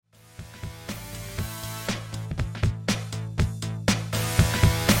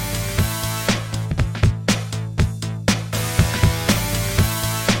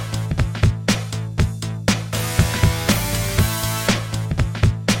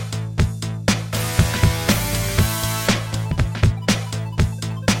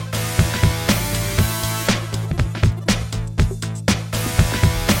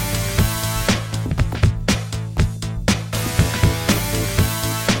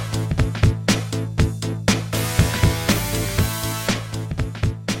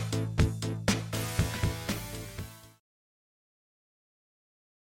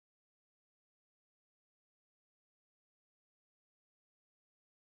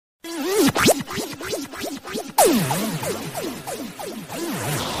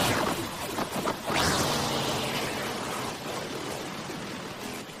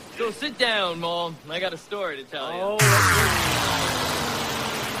Oh, sit down, Mom. I got a story to tell you.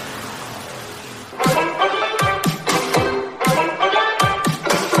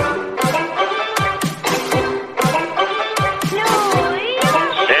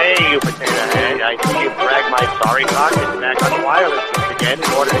 Hey, you potato head. I see you drag my sorry pocket back on wireless once again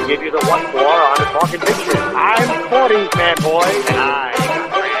in order to give you the what for on the talking picture. I'm 40, fanboy, and I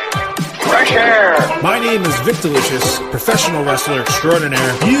got fresh air. My name is Vic Delicious, professional wrestler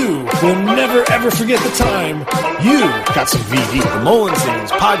extraordinaire. You will never ever forget the time you got some VD. The Mullen Zanes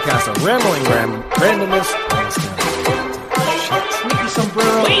podcast of rambling randomness. Sneaky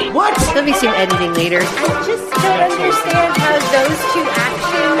sombrero. Wait. What? There'll be some editing later. I just don't understand how those two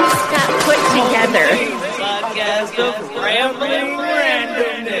actions got put together. Podcast of rambling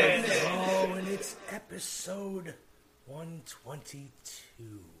randomness. Oh, and it's episode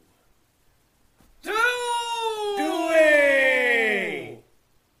 122. Doing!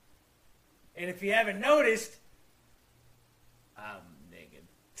 And if you haven't noticed, I'm naked.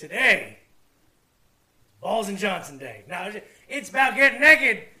 today, Balls and Johnson Day. Now, it's about getting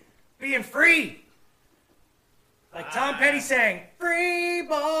naked, being free. Like Tom Petty sang, free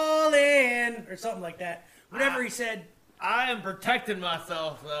ballin', or something like that. Whatever he said. I am protecting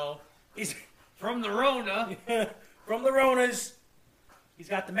myself, though, He's from the Rona. from the Ronas. He's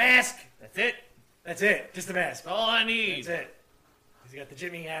got the mask. That's it. That's it. Just the mask. That's all I need. That's it. He's got the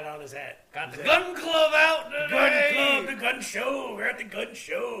Jimmy hat on his hat. Got the That's it. gun club out Gun today. club, the gun show. We're at the gun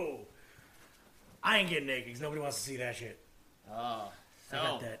show. I ain't getting naked because nobody wants to see that shit. Oh, I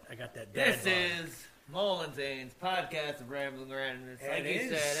so got that dad this bod. is Mullen Zanes podcast of Rambling Randomness. And Like it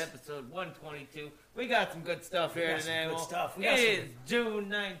you is. said, episode 122. We got some good stuff here got some today. good Well, stuff. We It got some- is June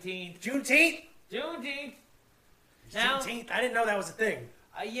 19th. Juneteenth? Juneteenth. It's Now- Juneteenth? I didn't know that was a thing.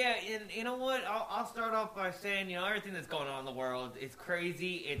 Yeah, and you know what? I'll start off by saying, everything that's going on in the world, it's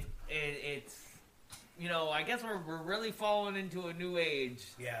crazy. It's I guess we're really falling into a new age.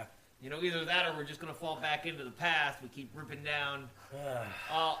 Yeah. Either that or we're just going to fall back into the past. We keep ripping down,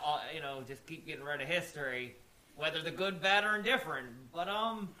 just keep getting rid of history, whether the good, bad, or indifferent. But,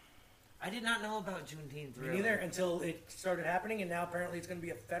 I did not know about Juneteenth, Me really. neither until it started happening, and now apparently it's going to be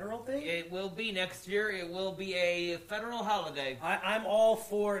a federal thing. It will be next year. It will be a federal holiday. I'm all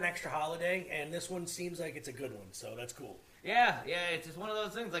for an extra holiday, and this one seems like it's a good one, so that's cool. Yeah, it's just one of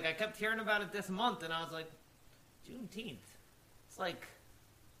those things. Like, I kept hearing about it this month, and I was like, Juneteenth. It's like,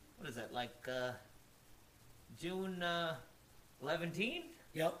 what is that, like, June 11th?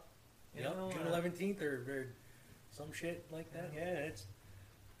 Yep. You Yep. know, June 11th or some shit like that. Yeah, it's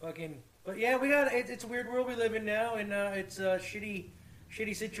fucking... But yeah, it's a weird world we live in now, and it's shitty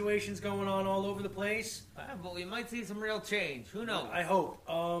situations going on all over the place. But we might see some real change. Who knows? I hope.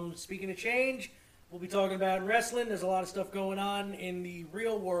 Speaking of change, we'll be talking about in wrestling. There's a lot of stuff going on in the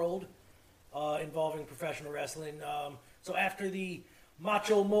real world involving professional wrestling. So after the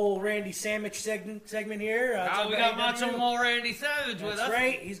Macho Mole Randy Savage segment here. We got Macho Mole Randy Savage with us. That's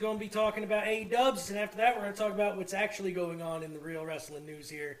right. He's going to be talking about AEWs, and after that, we're going to talk about what's actually going on in the real wrestling news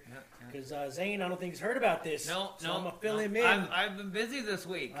here. Because Zane, I don't think he's heard about this. No. I'm going to fill him in. I've been busy this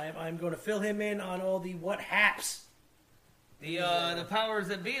week. I'm going to fill him in on all the what haps. The powers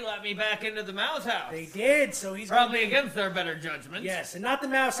that be let me back into the Mouse House. They did, so he's Probably gonna be, against their better judgment. Yes, and not the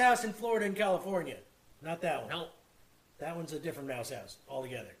Mouse House in Florida and California. Not that one. No. That one's a different Mouse House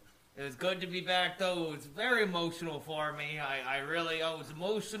altogether. It was good to be back, though. It was very emotional for me. I was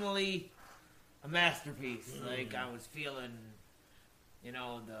emotionally a masterpiece. Like, I was feeling,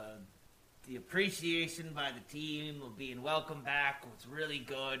 the appreciation by the team of being welcomed back was really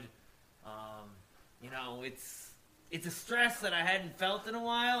good. It's a stress that I hadn't felt in a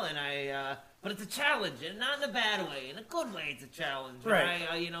while, and but it's a challenge, and not in a bad way. In a good way, it's a challenge. Right.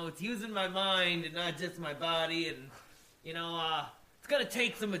 It's using my mind and not just my body, and, it's going to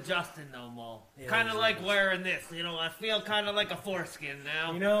take some adjusting, though, Mo. Yeah, Kind of it like is. wearing this. I feel kind of like a foreskin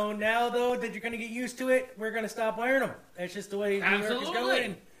now. Now, though, that you're going to get used to it, we're going to stop wearing them. That's just the way New York is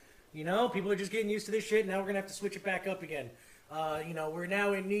Absolutely. going. People are just getting used to this shit, and now we're going to have to switch it back up again. We're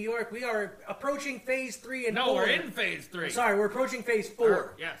now in New York. We are approaching phase 3 and 4. No, we're in phase 3. Sorry, we're approaching phase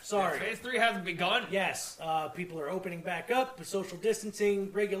 4. Yes. Sorry. Phase 3 hasn't begun. Yes, people are opening back up. The social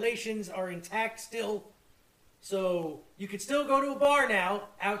distancing regulations are intact still. So you could still go to a bar now,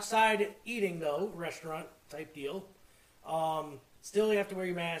 outside eating though, restaurant type deal. Still you have to wear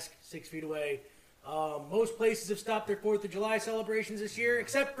your mask 6 feet away. Most places have stopped their 4th of July celebrations this year,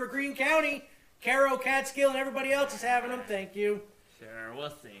 except for Greene County. Caro, Catskill, and everybody else is having them. Thank you. Sure, we'll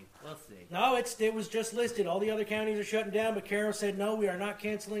see. No, it was just listed. All the other counties are shutting down, but Caro said, no, we are not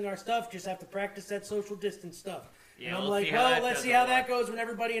canceling our stuff. Just have to practice that social distance stuff. Yeah, And I'm we'll like, see how that let's does see how work. that goes when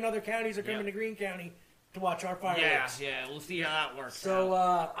everybody in other counties are coming Yep. to Greene County to watch our Yeah, fireworks. yeah, we'll see how that works. So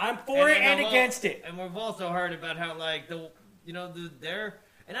out. I'm for it then and I've al- against it. And we've also heard about how like they're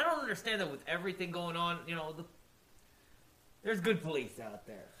and I don't understand that with everything going on. There's good police out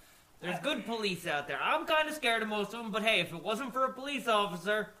there. There's good police out there. I'm kind of scared of most of them, but hey, if it wasn't for a police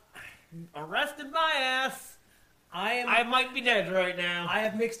officer arrested my ass, I might be dead right now. I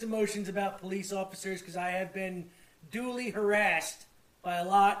have mixed emotions about police officers because I have been duly harassed by a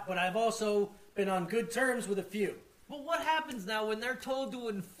lot, but I've also been on good terms with a few. But what happens now when they're told to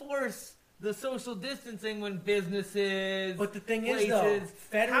enforce the social distancing when businesses? But the thing places, is,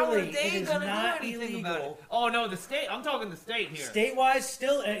 though, how are federally, they it is gonna not do anything illegal. about it? Oh no, the state. I'm talking the state here. Statewide,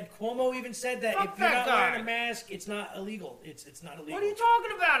 still, and Cuomo even said that Fuck if you're that not guy. wearing a mask, it's not illegal. It's not illegal. What are you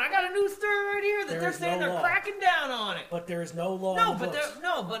talking about? I got a news story right here that There they're is saying no they're law. cracking down on it. But there is no law. No, on the but books.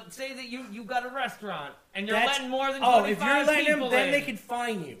 but say that you got a restaurant and you're That's- letting more than 25 oh, if you're letting them, people then in. they can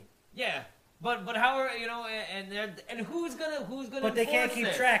fine you. Yeah, but how are and who's gonna But they can't enforce keep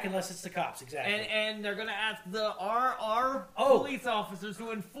this? track unless it's the cops. Exactly. And they're gonna ask our Oh. police officers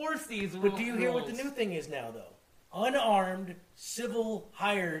to enforce these rules. But do you hear what the new thing is now, though? Unarmed, civil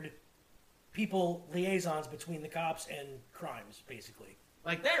hired people, liaisons between the cops and crimes, basically.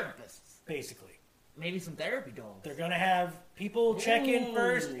 like therapists? Basically. Maybe some therapy dogs. They're going to have people check in Ooh.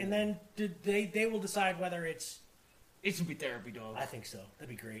 first, and then they will decide whether it's... It should be therapy dogs. I think so. That'd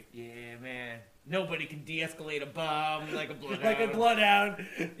be great. Yeah, man. Nobody can de-escalate a bomb like a bloodhound. Like a bloodhound.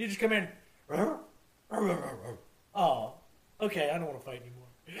 You just come in. Oh, okay, I don't want to fight anymore.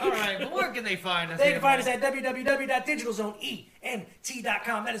 All right, but where can they find us? They can find us at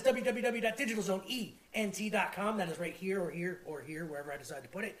www.digitalzoneent.com. That is www.digitalzoneent.com. That is right here or here or here, wherever I decide to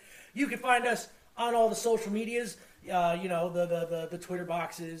put it. You can find us on all the social medias, the Twitter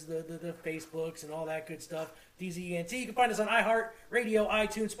boxes, the Facebooks, and all that good stuff. DZENT. You can find us on iHeart Radio,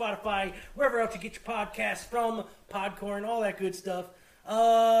 iTunes, Spotify, wherever else you get your podcasts from, Podcorn, all that good stuff.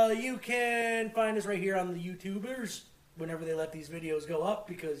 You can find us right here on the YouTubers whenever they let these videos go up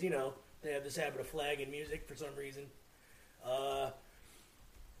because, they have this habit of flagging music for some reason.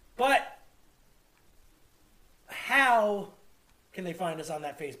 But how can they find us on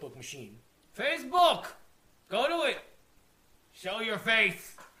that Facebook machine? Facebook. Go to it. Show your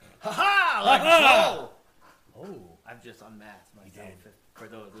face. Ha-ha! Like Ha-ha! Joe. Oh, I've just unmasked myself. did. For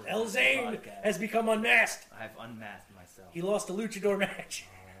those listening El to the Zane podcast. has become unmasked. I've unmasked myself. He lost a luchador match.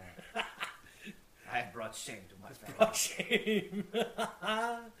 I have brought shame to my family. Oh, shame.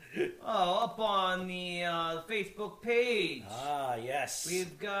 Oh, up on the Facebook page. Ah, yes.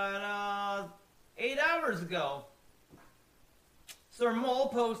 We've got 8 hours ago. Sir Mole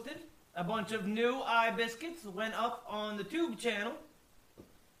posted a bunch of new eye biscuits went up on the tube channel.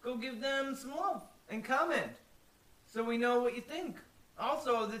 Go give them some love and comment so we know what you think.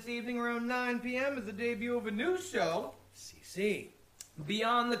 Also, this evening around 9 p.m. is the debut of a new show, CC.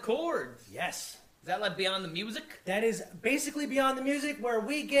 Beyond the Chords. Yes. Is that like Beyond the Music? That is basically Beyond the Music, where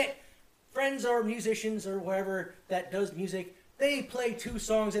we get friends or musicians or whoever that does music. They play 2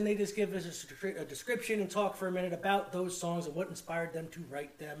 songs and they just give us a description and talk for a minute about those songs and what inspired them to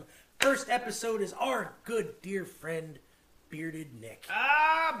write them. First episode is our good dear friend, Bearded Nick.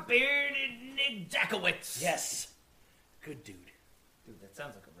 Ah, Bearded Nick Jackowitz. Yes. Good dude. Dude, that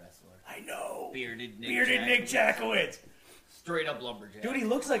sounds like a wrestler. I know. Bearded Nick Bearded Nick Jackowitz. Straight up lumberjack. Dude, he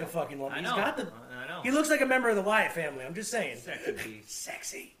looks like a fucking lumber. I He's know. got the. I know. He looks like a member of the Wyatt family. I'm just saying. Sexy beast.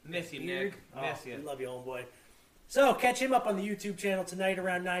 Sexy. Miss you, Beard. Nick. Miss Oh, you. we love you, homeboy. So, catch him up on the YouTube channel tonight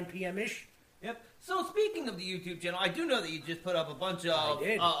around 9 p.m.-ish. Yep. So speaking of the YouTube channel, I do know that you just put up a bunch of I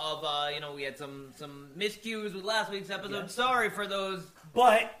did. we had some miscues with last week's episode. Yes. Sorry for those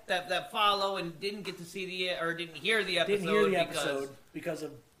But that follow and didn't get to see or didn't hear the episode. didn't hear the episode because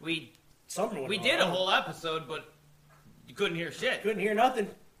of We something. we did a whole episode, but you couldn't hear shit. Couldn't hear nothing.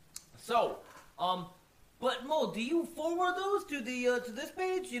 So, but Mo, do you forward those to the to this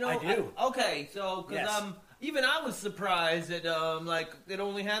page? I do. Okay, so because Yes. even I was surprised that it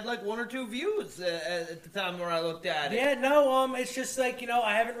only had like 1 or 2 views at the time where I looked at it. Yeah, no, it's just like,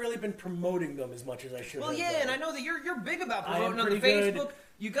 I haven't really been promoting them as much as I should Well, have. yeah, though. and I know that you're big about I am promoting on the pretty good. Facebook.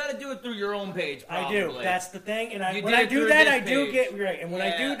 You got to do it through your own page. I Probably. do. That's the thing. And You when did I it do through that, this I do page. get right. And when I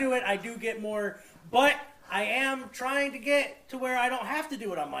Yeah. do it, I do get more. But I am trying to get to where I don't have to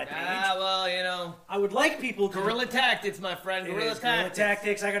do it on my page. Well, I would like people to guerrilla tactics, my friend. It Guerrilla is guerrilla tactics.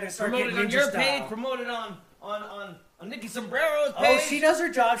 tactics. I got to start Promote it getting on ninja your style. page. Promote it on Nikki Sombrero's Oh, page. she does her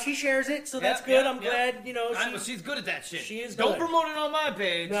job. She shares it, so that's Yep, good. yep, I'm yep. glad. She's good at that shit. She is Don't good. promote it on my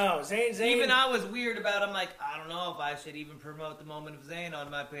page. No, Zane. Even I was weird about it. I'm like, I don't know if I should even promote the moment of Zane on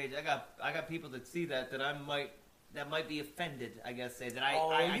my page. I got people that see that I might that might be offended, I guess, say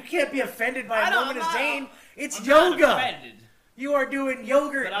that you can't be offended by a moment of Zane. It's I'm yoga. not offended. You are doing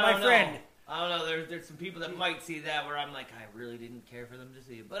yoga, my friend. I don't know. There's some people that might see that where I'm like, I really didn't care for them to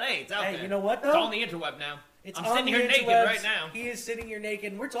see it. But hey, it's out there. You know what, though? It's on the interweb now. I'm sitting here naked right now. He is sitting here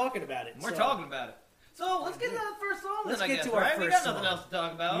naked, and we're talking about it. We're talking about it. So let's get to that first song Let's then, get I guess, to our right? first We got song. nothing else to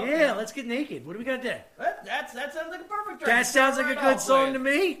talk about. Yeah, let's get naked. What do we got there? That sounds like a perfect track. That sounds like a good song to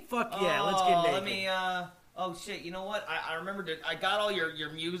me. me. Fuck yeah, let's get naked. Let me, oh shit, you know what? I remember I got all your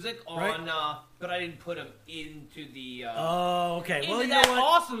music on, Right. but I didn't put them into the, Oh, okay. into Well, you that know what?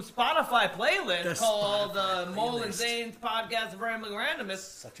 awesome Spotify playlist The called Spotify Mole and playlist. Zane's Podcast of Rambling Randomness.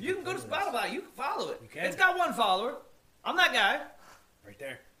 Such a You good can go to playlist. Spotify. You can follow it. You can. It's got 1 follower. I'm that guy. Right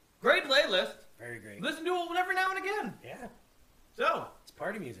there. Great playlist. Very great. Listen to it every now and again. Yeah, So, it's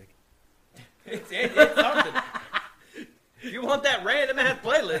party music. it's something. If you want that random ass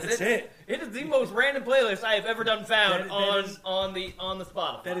playlist, That's it. It is the most random playlist I have ever done found That is- on the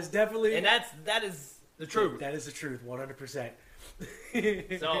Spotify. That is definitely... and that is the truth. That is the truth, 100%.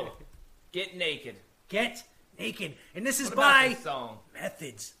 So, get naked. Get naked. And this is What about by this song?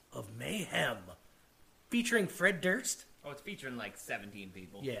 Methods of Mayhem. Featuring Fred Durst. Oh, it's featuring like 17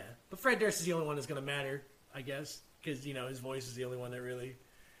 people. Yeah. But Fred Durst is the only one that's going to matter, I guess. Because, you know, his voice is the only one that really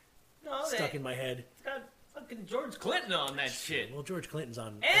No, stuck in my head. It's got fucking George Clinton on that shit. Well, George Clinton's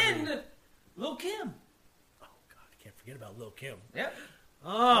on... And Lil' Kim. Oh, God, I can't forget about Lil' Kim. Yep. I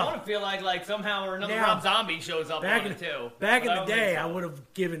Oh, want to feel like somehow or another Now, Rob Zombie shows up back on in, it too. back in But the don't think day, so. I would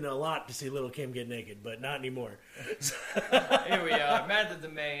have given a lot to see Lil' Kim get naked, but not anymore. Here we are, Methods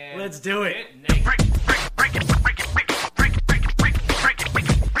of Mayhem. Let's do it. Get naked.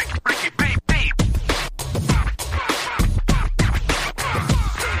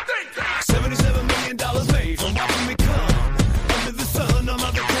 $77 million made from watching me come. Under the sun on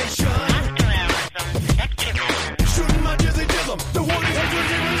my vacation. Shooting my jizzy jism, the one who has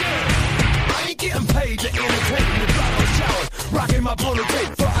I ain't getting paid to entertain the bottle showers. Rocking my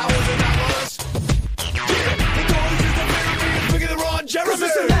ponytail for hours and hours. Yeah, the noise is the very bigger than Ron Jeremy. Cause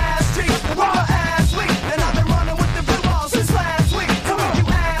it's the last week, raw ass week. And I've been running with the blue balls since last week. Come on, you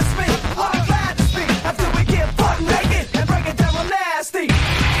ask me, I'm glad to speak. After we get butt naked and break it down real nasty.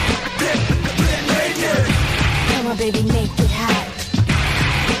 Come on, baby, make it hot.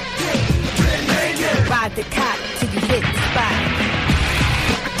 Ride the cop till you hit the spot.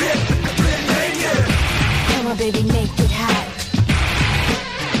 Come on, baby, make it hot.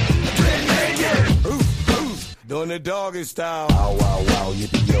 Doing the doggy style. Bow wow wow,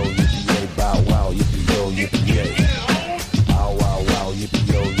 yippee yo, yippee yay, bow wow, yippee yo, yippee yay. Bow wow wow,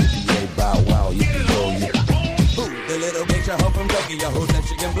 yippee yo, yippee yay, bow wow, yippee yo, yippee. The little bitch, I hope I'm lucky, I hope that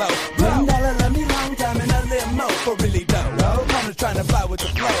she can blow. $1 love me long time and a limo for really dough. I'm just trying to fly with the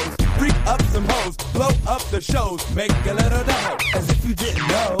flows. Freak up some hoes, blow up the shows, make a little dough. As if you didn't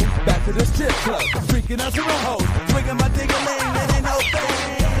know, back to the strip club, freaking out some hoes, swinging my ding-a-ling, it ain't no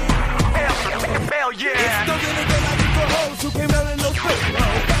thing. Hell yeah! It's still gonna be like for hoes who came out in those fake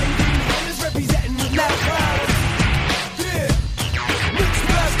hoes. And it's representing the loud crowd. Yeah! Mix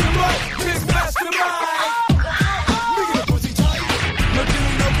mastermind, big mastermind. Nigga the pussy tight. No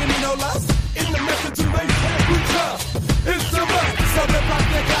killing, no getting, no lust. In the method to make we trust. It's a must. So the block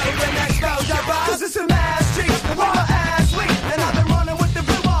that got it, the next round, I rise. Cause it's a mass cheek, raw ass week. And I've been running with the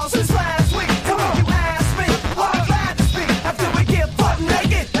blue balls since last week. Come on, you ask me, I'm glad to speak. After we get butt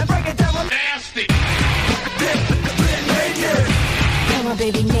naked and break it down real nasty. Come on,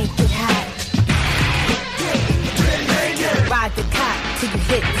 baby, make it hot. Ride the cop till you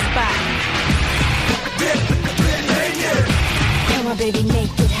hit the spot. Come on, baby,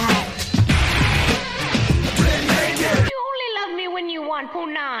 make it hot. You only love me when you want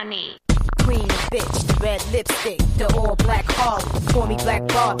punani. Queen bitch, the red lipstick, the all black Harley. Call me Black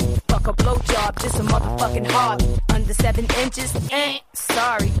Barbie. Fuck a blowjob, just a motherfucking Harley. Under 7 inches,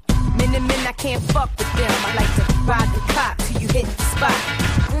 sorry. Men, I can't fuck with them. I like to ride the cop till you hit the spot.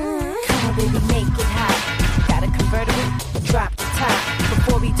 Come on, baby, make it hot. Got a convertible, drop the top.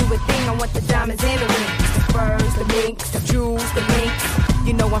 Before we do a thing, I want the diamonds and the rings. The furs, the minks, the jewels, the links.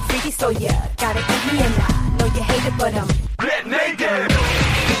 You know I'm freaky, so yeah, gotta eat me and I know you hate it, but I'm Get naked!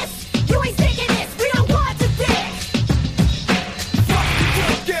 You ain't thinking this, we don't want the dick. Fuck the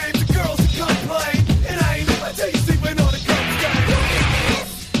club games, the girls that come play. And I ain't never tell you sleeping on the cum stand.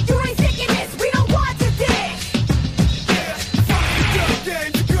 You ain't thinking this, we don't want the dick. Yeah, fuck the club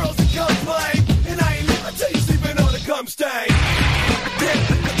games, the girls that come play. And I ain't never tell you sleeping on the cum stain. Get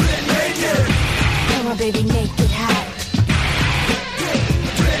naked! Come on, baby, make it hot. Get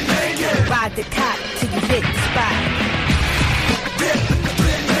naked! Ride the cop till you hit the spot. Get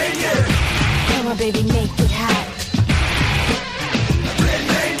naked! Come on, baby, make it hot.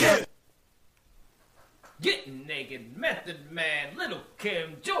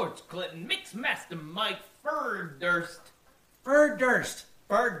 George Clinton, Mixmaster Mike Ferdurst. Ferdurst.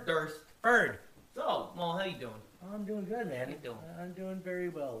 Ferd. So, well, how you doing? I'm doing good, man. How you doing? I'm doing very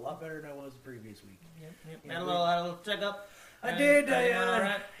well. A lot better than I was the previous week. Had a little checkup? I did. I Everything all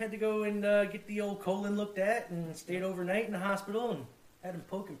right? had to go and get the old colon looked at and stayed overnight in the hospital and had him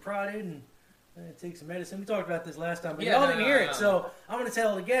poke and prodded and take some medicine. We talked about this last time, but Yeah, y'all no, didn't no, hear no. it, so I'm going to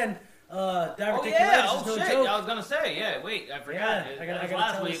tell it again. Diverticulitis Oh, is no shit. joke. I was going to say, yeah, wait, I forgot. Yeah, I gotta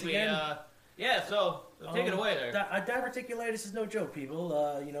last tell week this we, again. so take it away there. Diverticulitis is no joke,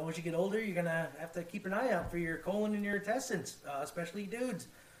 people. You know, as you get older, you're gonna have to keep an eye out for your colon and your intestines, especially dudes.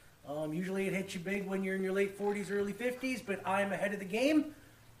 Usually it hits you big when you're in your late 40s, early 50s, but I'm ahead of the game.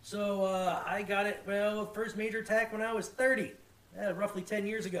 So I got it, first major attack when I was 30, roughly 10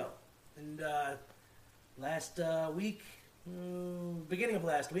 years ago. And last week, beginning of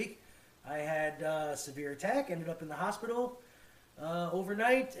last week, I had a severe attack, ended up in the hospital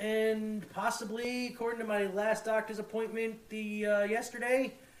overnight, and possibly, according to my last doctor's appointment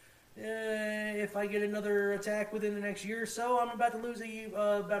yesterday, if I get another attack within the next year or so, I'm about to lose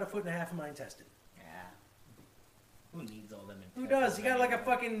about 1.5 feet of my intestine. Yeah. Who needs all them? Who does? You got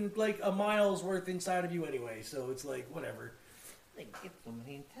like a mile's worth inside of you anyway, so it's like, whatever. They get so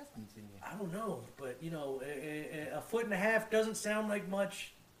many intestines in you. I don't know, but, you know, 1.5 feet doesn't sound like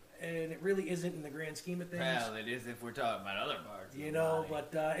much, and it really isn't in the grand scheme of things. Well, it is if we're talking about other parts. You know, but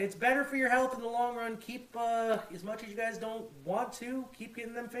it's better for your health in the long run. Keep, as much as you guys don't want to, keep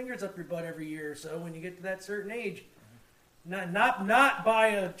getting them fingers up your butt every year or so when you get to that certain age. Not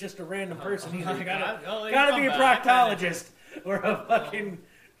by just a random person either. You gotta be a proctologist or a fucking.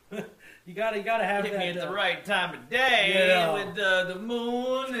 You gotta have Hit that. me at the right time of day Yeah. with the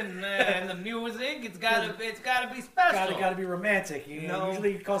moon and the music. It's gotta be special. Gotta be romantic. You know,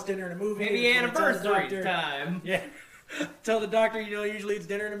 usually it costs dinner and a movie. Maybe Before you tell the anniversary doctor- time. Yeah. Tell the doctor, you know, usually it's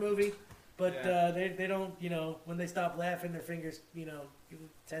dinner and a movie. But Yeah. they don't, you know, when they stop laughing, their fingers, you know,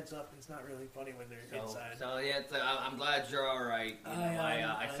 tense up. It's not really funny when they're inside. So yeah, I'm glad you're all right. You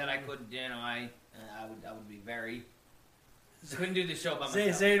know, I said I couldn't. You know, I would be very. Couldn't do the show by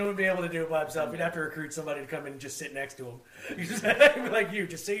myself. Zane wouldn't be able to do it by himself. He'd have to recruit somebody to come in and just sit next to him. He'd just be like you,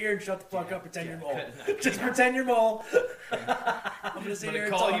 just sit here and shut the fuck up, pretend you're Mole. Just pretend you're Mole. I'm gonna sit I'm here gonna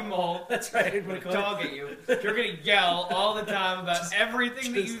and call talk. you Mole. That's right. I'm gonna dog at you. You're gonna yell all the time about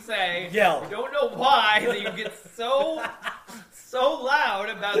everything that you say. Yell. I don't know why that you get so loud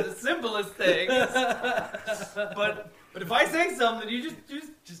about the simplest things. But if I say something, you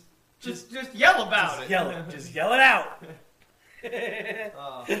just yell about it. Yell it. Just yell it out.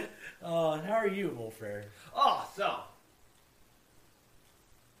 Oh. How are you, Mole Frere? Oh, so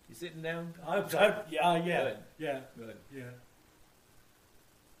you sitting down? Yeah. Good. Yeah. Good. Yeah.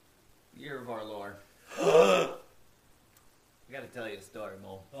 Year of our Lord. I gotta tell you a story,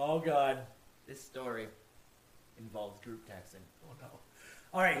 Mole. Oh, God. This story involves group texting. Oh, no.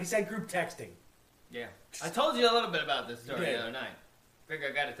 All right, he said group texting. Yeah. I told you a little bit about this story did. the other night. Figure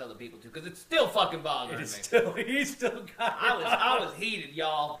I gotta tell the people too, because it's still fucking bothering me. He's still got it. I was heated,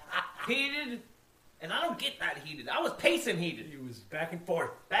 y'all. Heated, and I don't get that heated. I was pacing heated. He was back and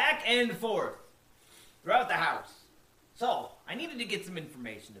forth. Back and forth. Throughout the house. So, I needed to get some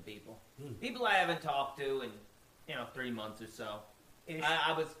information to people. People I haven't talked to in, 3 months or so.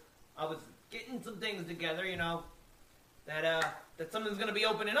 I was getting some things together, that something's gonna be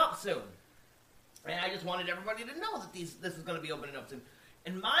opening up soon. And I just wanted everybody to know that this is gonna be opening up soon.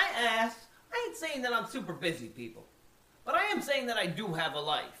 And my ass, I ain't saying that I'm super busy, people. But I am saying that I do have a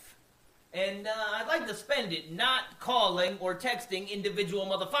life. And I'd like to spend it not calling or texting individual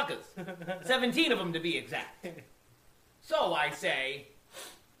motherfuckers. 17 of them to be exact. So I say,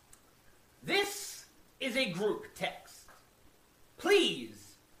 this is a group text.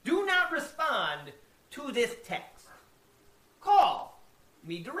 Please do not respond to this text. Call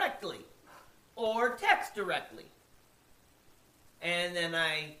me directly or text directly. And then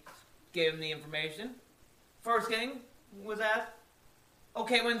I gave him the information. First thing was asked,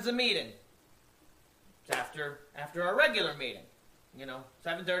 okay, when's the meeting? It's after our regular meeting.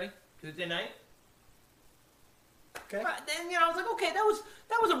 7:30, Tuesday night. Okay. Right, then, I was like, okay,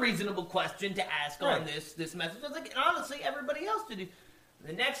 that was a reasonable question to ask on this message. I was like, and honestly, everybody else did.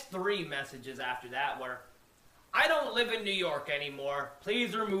 The next 3 messages after that were, I don't live in New York anymore.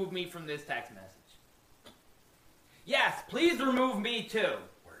 Please remove me from this text message. Yes, please remove me too.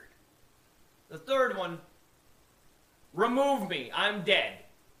 Word. The third one, remove me. I'm dead.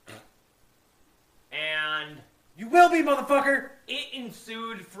 And You will be, motherfucker! it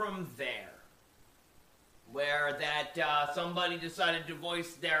ensued from there. Where somebody decided to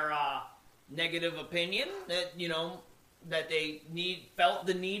voice their negative opinion that, that they felt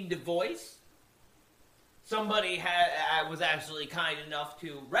the need to voice. Somebody was actually kind enough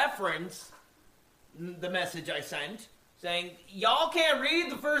to reference the message I sent, saying, "Y'all can't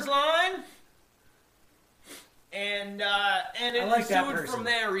read the first line," and it like that ensued person. from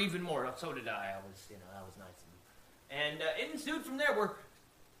there even more. So did I. That was nice of them. And it ensued from there. We're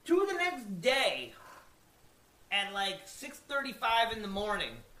to the next day at like 6:35 in the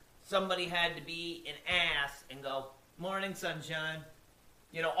morning. Somebody had to be an ass and go, "Morning, sunshine,"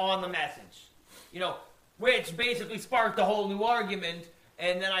 on the message, which basically sparked a whole new argument.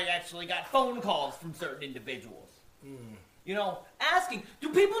 And then I actually got phone calls from certain individuals. Asking, do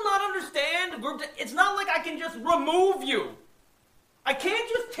people not understand? It's not like I can just remove you. I can't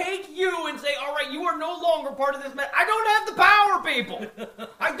just take you and say, all right, you are no longer part of this mess. I don't have the power, people.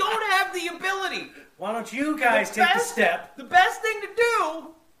 I don't have the ability. Why don't you guys take the step? The best thing to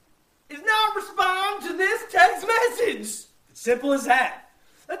do is not respond to this text message. Simple as that.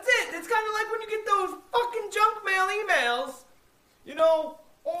 That's it. It's kind of like when you get those fucking junk mail emails,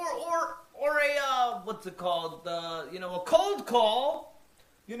 or a, what's it called, a cold call,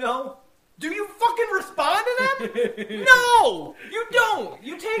 Do you fucking respond to them? No! You don't!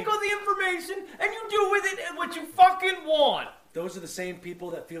 You take all the information and you do with it what you fucking want. Those are the same people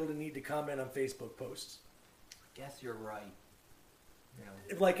that feel the need to comment on Facebook posts. Guess you're right.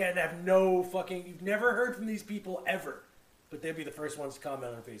 Like, I have no fucking... You've never heard from these people ever. But they'd be the first ones to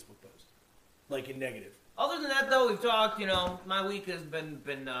comment on a Facebook post. Like, in negative. Other than that, though, we've talked, my week has been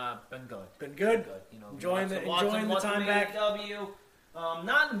good. Been good? Enjoying the time back? AEW.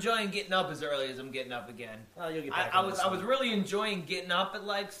 Not enjoying getting up as early as I'm getting up again. Well, you'll get back I was really enjoying getting up at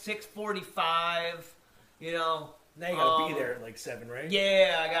like 6:45. Now you gotta be there at like 7, right?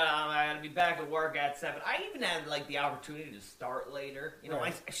 Yeah, I gotta be back at work at 7. I even had like the opportunity to start later.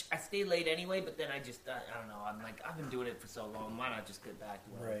 Right. I stay late anyway, but then I just I don't know. I'm like, I've been doing it for so long. Why not just get back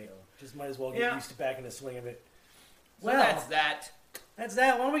to work? Right. Just might as well get used to back in the swing of it. So that's that. That's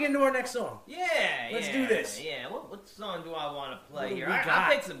that. Why don't we get into our next song? Yeah, Let's do this. Yeah, what song do I want to play What here? do we I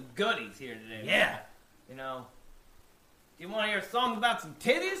got? picked some goodies here today. Yeah. Do you want to hear a song about some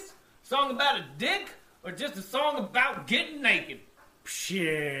titties? A song about a dick? Or just a song about getting naked?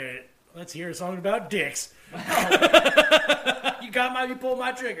 Shit. Let's hear a song about dicks. You pulled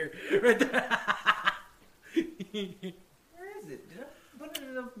my trigger. Right there. Where is it? Did I put it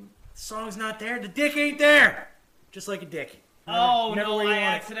in the... The song's not there. The dick ain't there. Just like a dick. Never where you I want it.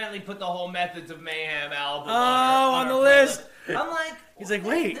 accidentally put the whole Methods of Mayhem album on the our list. playlist. I'm like... He's like,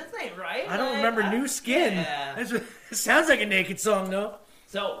 wait. This ain't right. I don't remember New Skin. Yeah. It sounds like a naked song, though.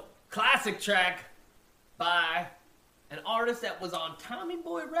 So, classic track by an artist that was on Tommy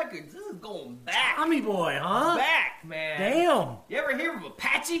Boy Records. This is going back. Tommy Boy, huh? Back, man. Damn. You ever hear of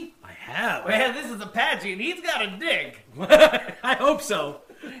Apache? I have. Man, this is Apache, and he's got a dick. I hope so.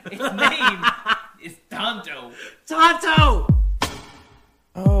 His name is Tonto. Tonto!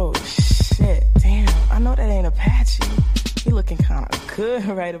 Oh, shit. Damn, I know that ain't Apache. He looking kind of good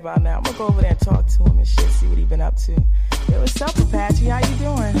right about now. I'm gonna go over there and talk to him and shit, see what he been up to. Yo, what's up, Apache? How you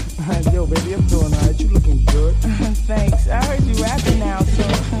doing? Yo, baby, I'm doing alright. You looking good. Thanks. I heard you rapping now, so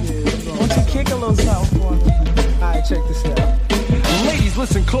why don't you kick a little something for me? Alright, check this out. Ladies,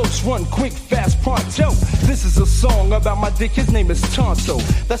 listen close, run quick, fast, pronto. This is a song about my dick, his name is Tonto.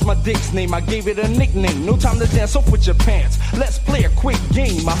 That's my dick's name, I gave it a nickname. No time to dance, so put your pants. Let's play a quick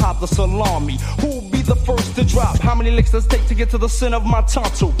game, I hop the salami. Who'll be the first to drop? How many licks does it take to get to the center of my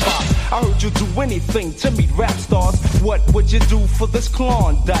Tonto pop? I heard you do anything to meet rap stars. What would you do for this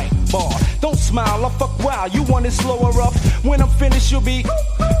Klondike bar? Don't smile, I fuck wow, you want it slow or rough? When I'm finished, you'll be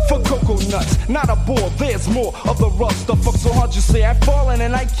for cocoa nuts. Not a bore, there's more of the rough stuff. Fuck so hard you say I've fallen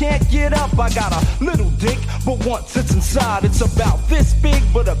and I can't get up. I got a little dick, but once it's inside, it's about this big,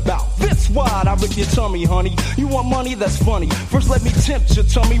 but about this wide. I rip your tummy, honey. You want money? That's funny. First let me tempt your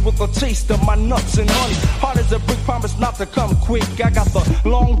tummy with a taste of my nuts and honey. Hard as a brick, promise not to come quick. I got the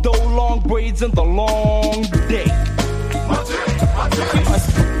long dough, long braids, and the long dick. My dick. You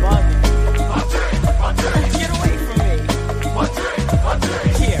must be bugging. Get away from me. My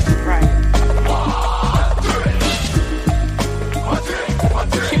dick. Here, right.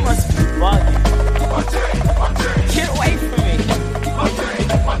 She must be bugging. Get away from me.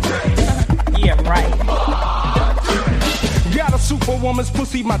 Yeah, right. Got a super For a woman's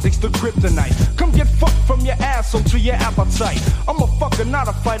pussy, my dick's the kryptonite. Come get fucked from your asshole to your appetite. I'm a fucker, not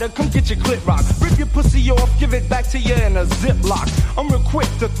a fighter. Come get your clit rock. Rip your pussy off, give it back to you in a ziplock. I'm real quick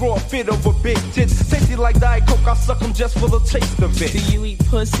to throw a fit over big tits. Tasty like Diet Coke, I suck them just for the taste of it. Do you eat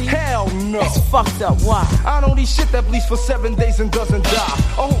pussy? Hell no. It's fucked up. Why? I don't eat shit that bleeds for 7 days and doesn't die.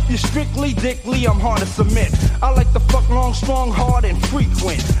 I hope you're strictly dickly, I'm hard to submit. I like to fuck long, strong, hard, and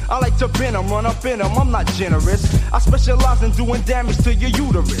frequent. I like to bend 'em, run up in 'em, I'm not generous. I specialize in doing damage to your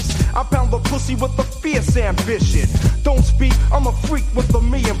uterus. I pound the pussy with a fierce ambition. Don't speak, I'm a freak with a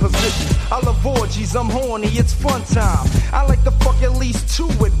million positions. I love orgies, I'm horny, it's fun time. I like to fuck at least 2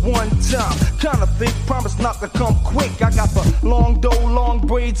 at one time. Kinda think, promise not to come quick. I got the long dough, long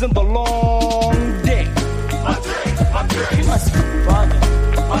braids, and the long dick. My dick. You must be bugging.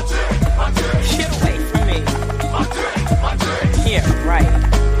 My dick. Get away from me. My dick. Yeah, right.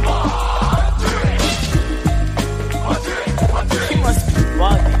 You must be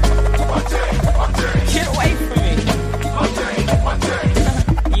bugging. Get away from me.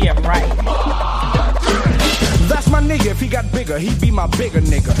 Yeah, right. That's my nigga. If he got bigger, he'd be my bigger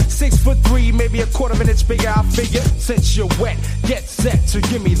nigga. 6'3", maybe a quarter of an inch bigger, I figure. Since you're wet, get set to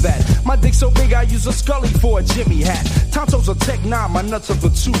give me that. My dick so big, I use a Scully for a Jimmy hat. Tonto's a Tech 9, my nuts are the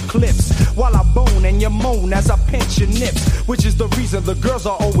 2 clips. While I bone and you moan as I pinch your nips. Which is the reason the girls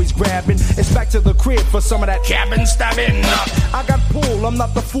are always grabbing. It's back to the crib for some of that cabin stabbing. I got pull, I'm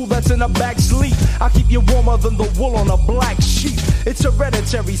not the fool that's in a back sleep. I keep you warmer than the wool on a black sheep. It's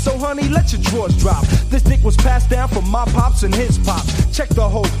hereditary, so honey, let your drawers drop. This dick was passed down from my pops and his pops. Check the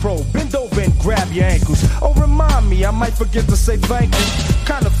whole pro, bend over and grab your ankles. Oh, remind me, I might forget to say thank you.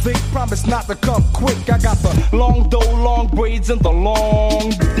 Kind of thick, promise not to come quick. I got the long dough, long braids, and the long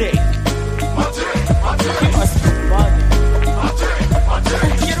dick. My dick. You must be bugging. My dick.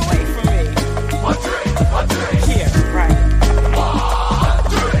 Get away from me. My dick. Yeah, right.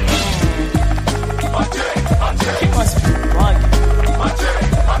 You must be bugging.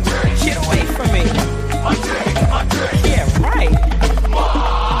 Get away from me. Yeah, right.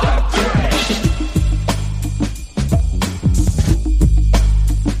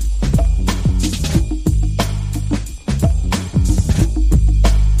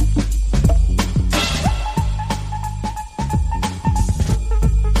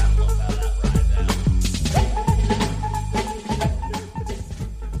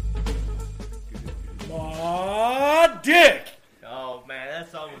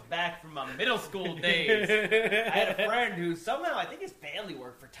 middle school days. I had a friend who somehow, I think his family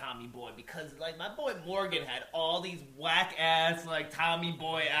worked for Tommy Boy, because like my boy Morgan had all these whack ass like Tommy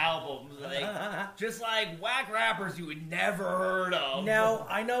Boy albums, like just like whack rappers you would never heard of. Now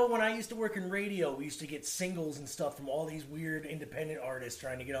I know when I used to work in radio, we used to get singles and stuff from all these weird independent artists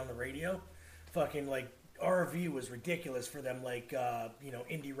trying to get on the radio. Fucking like RV was ridiculous for them, like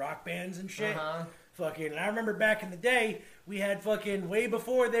indie rock bands and shit. Fucking, and I remember back in the day, we had fucking way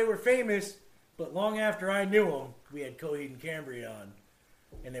before they were famous, but long after I knew them, we had Coheed and Cambria on,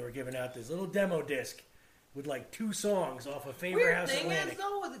 and they were giving out this little demo disc with like 2 songs off of Favor Weird House thing Atlantic. is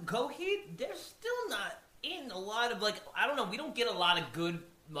though with Coheed, they're still not in a lot of like, I don't know, we don't get a lot of good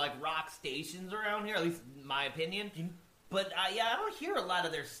like rock stations around here, at least in my opinion. But yeah, I don't hear a lot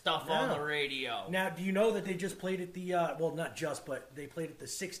of their stuff on the radio. Now, do you know that they just played at the well, not just, but they played at the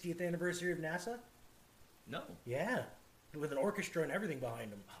 60th anniversary of NASA? No. Yeah, with an orchestra and everything behind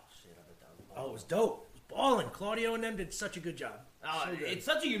them. Oh shit, I bet that was Oh, it was dope. It was balling. Claudio and them did such a good job. Oh, So good. it's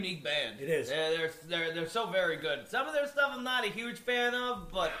such a unique band. It is. They're so very good. Some of their stuff I'm not a huge fan of,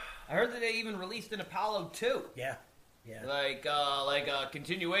 but I heard that they even released an Apollo 2. Yeah. Like a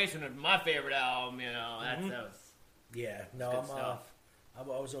continuation of my favorite album. You know, that was Yeah. No, good stuff. I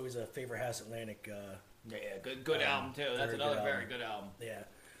was always a Favor House Atlantic. good album too. That's very another good very album. good album. Yeah.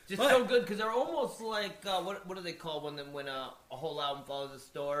 Just But- so good because they're almost like what do they call when a whole album follows a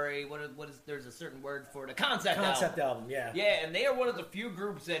story? What is there's a certain word for it? A concept album. Yeah. Yeah, and they are one of the few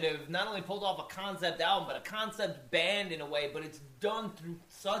groups that have not only pulled off a concept album, but a concept band in a way, but it's done through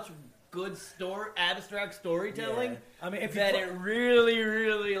such good abstract storytelling. Yeah. I mean, if that you it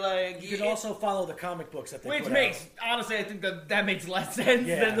really like you could also follow the comic books that they which put makes out. honestly I think that makes less sense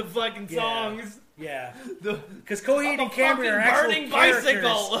than the fucking songs. Yeah, The because Coheed a and Cambria are fucking actual burning characters.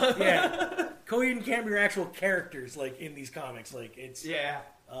 bicycle. Yeah, Coheed and Cambria are actual characters, like in these comics. Like it's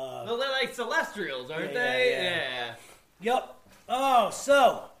Well, they're like Celestials, aren't Yeah, they? yeah. Yep. Oh,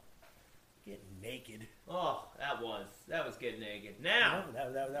 so getting naked. Oh, that was getting naked. Now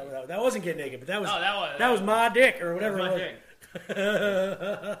That wasn't getting naked, but that was that was my dick or whatever. my it dick.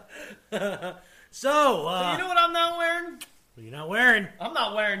 was. So So you know what I'm not wearing? Well, you're not wearing. I'm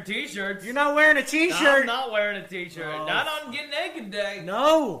not wearing T-shirts. You're not wearing a I'm T-shirt. not wearing a T-shirt. Oh. Not on Get Naked Day.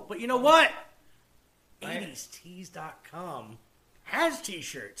 No, but you know what? Right. 80stees.com has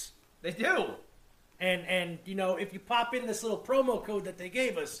T-shirts. They do. And you know, if you pop in this little promo code that they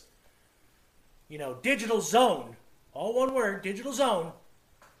gave us, you know, Digital Zone, all one word, Digital Zone,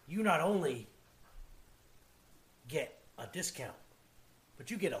 you not only get a discount,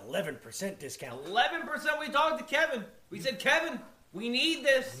 but you get 11% discount. 11%. We talked to Kevin. We said, Kevin, we need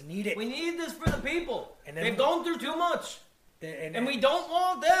this. We need it. We need this for the people. And then they've gone through too much. And we don't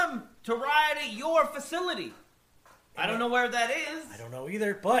want them to riot at your facility. I don't know where that is. I don't know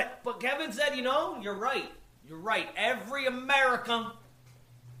either, but Kevin said, you know, you're right. You're right. Every American,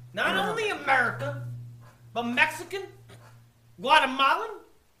 not only American, but Mexican, Guatemalan,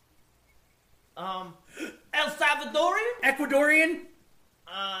 El Salvadorian, Ecuadorian,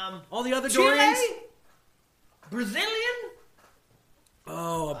 all the other Chile, Dorians. Brazilian,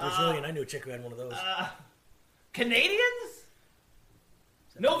 Oh, a Brazilian. I knew a chick who had one of those. Canadians,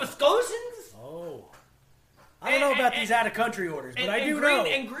 Nova Scotians. Oh. I don't know about these out-of-country orders, but I do know.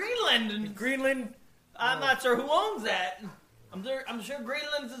 And Greenland. Greenland. I'm not sure who owns that. I'm sure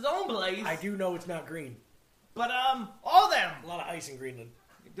Greenland's his own place. I do know it's not green. But all them. A lot of ice in Greenland.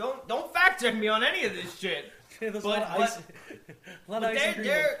 Don't fact check me on any of this shit. There's a lot of ice. A lot of ice in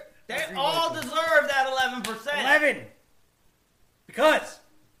Greenland. They all deserve that 11%. 11. Because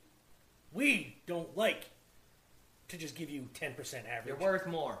we don't like to just give you 10% average. You're worth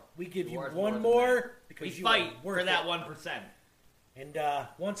more. We give you worth one than more that. because we you fight are worth for that it. 1%. And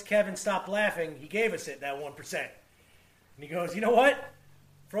once Kevin stopped laughing, he gave us it, that 1%. And he goes, you know what?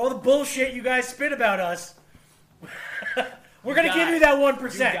 For all the bullshit you guys spit about us, we're going to give you that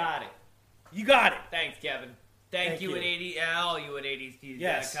 1%. You got it. You got it. Thanks, Kevin. Thank you. At all you at 80stees.com.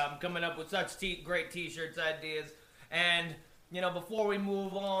 Yes. Coming up with such great T-shirts ideas. And, you know, before we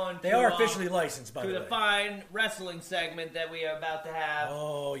move on They are officially licensed, by the way. to the fine wrestling segment that we are about to have.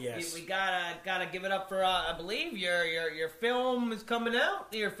 Oh, yes. We gotta give it up for I believe your film is coming out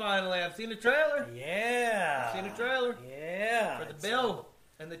here finally. I've seen the trailer. Yeah. I've seen the trailer. Yeah. For the Bill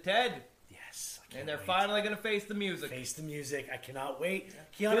and the Ted. Yes. And they're finally gonna face the music. Face the music. I cannot wait.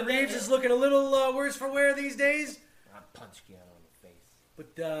 Keanu Reeves is looking a little worse for wear these days. I'll punch Keanu in the face.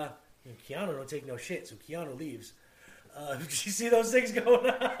 But Keanu don't take no shit, so Keanu leaves. Did you see those things going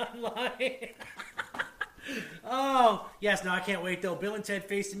online? Oh, yes. No, I can't wait, though. Bill and Ted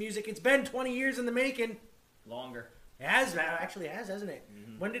Face the Music. It's been 20 years in the making. Longer. It has, actually has, hasn't it?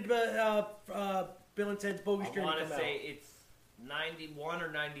 Mm-hmm. When did Bill and Ted's Bogus Journey come out? I want to say it's 91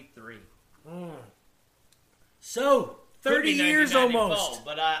 or 93. So, 30 years almost.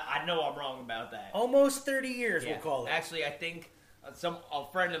 But I know I'm wrong about that. Almost 30 years, we'll call it. Actually, I think a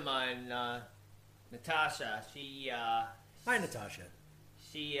friend of mine, Natasha, Hi, Natasha.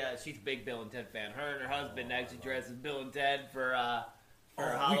 She's a big Bill and Ted fan. Her and her husband actually dressed as Bill and Ted for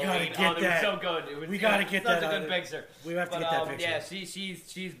Halloween. We gotta get that. It was so good. We gotta get that. Such a good picture. We have to get that picture. Yeah,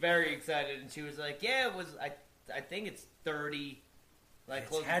 she's very excited, and she was like, "Yeah, it was. I think it's 30, like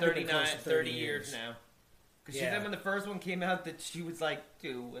close to 39, 30 years now." Because she said when the first one came out that she was like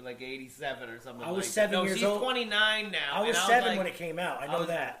 87 or something. I was like 7 that. years she's old. 29 now. I was 7 when it came out. I know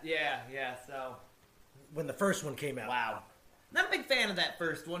that. Yeah. So when the first one came out. Wow. Not a big fan of that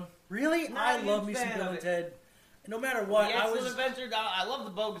first one. Really? Not I a love huge me some fan Bill of and it. Ted. No matter what, The I Excellent was. Adventure. I love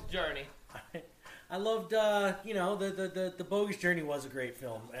the Bogus Journey. I loved, the Bogus Journey was a great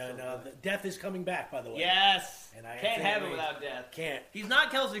film, and Death is coming back, by the way. Yes. And I Can't have it without Death. Can't. He's not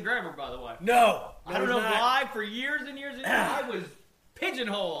Kelsey Grammer, by the way. No. I don't know why. For years and years and years, I was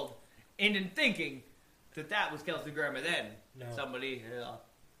pigeonholed into thinking that was Kelsey Grammer. Then somebody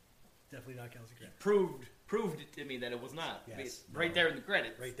definitely not Kelsey Grammer. Proved it to me that it was not. Yes. Right there in the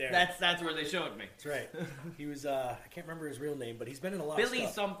credits. Right there. That's where they showed me. That's right. He was, I can't remember his real name, but he's been in a lot of Billy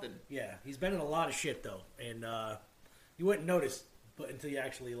stuff. something. Yeah, he's been in a lot of shit, though. And you wouldn't notice but until you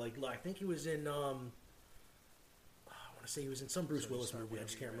actually, look. I think he was in, I want to say he was in some Bruce Willis movie. I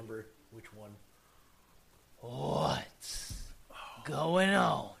just can't remember which one. What's going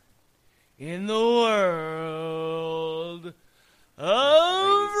on in the world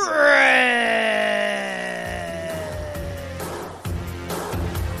of Red?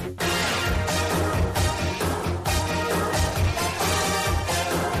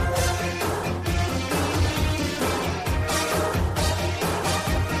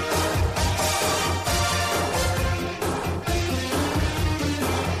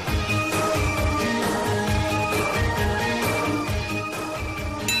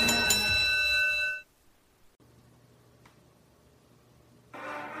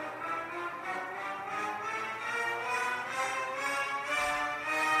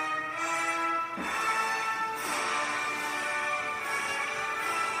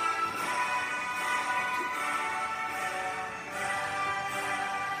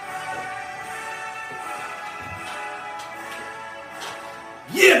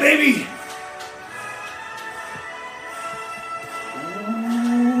 Yeah, baby!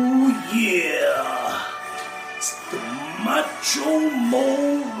 Ooh, yeah! It's the Macho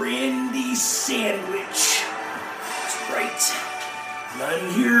Mo Randy Sandwich. That's right. And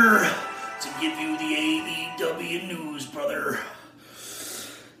I'm here to give you the AEW news, brother.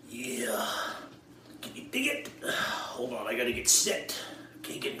 Yeah. Can you dig it? Hold on, I gotta get set.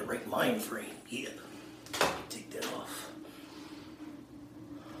 Can't get in the right mind frame. Yeah. Take that off.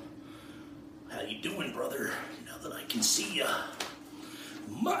 How you doing, brother? Now that I can see ya.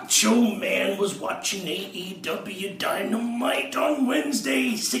 Macho Man was watching AEW Dynamite on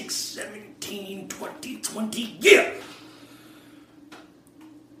Wednesday, 6/17/2020. Yeah!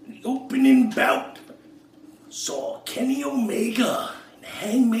 The opening bout saw Kenny Omega and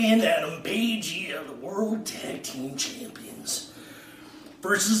Hangman Adam Page, yeah, the World Tag Team Champions,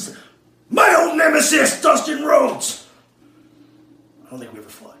 versus my old nemesis, Dustin Rhodes. I don't think we ever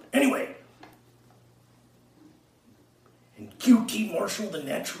fought. Anyway. And QT Marshall, the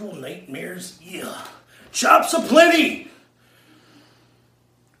Natural Nightmares, yeah. Chops aplenty.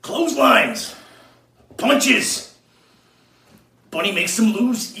 Clotheslines. Punches. Bunny makes them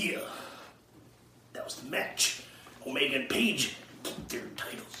lose, yeah. That was the match. Omega and Page keep their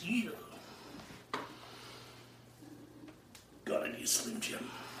titles, yeah. God, I need a Slim Jim.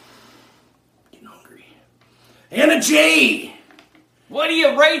 Getting hungry. Anna Jay! What do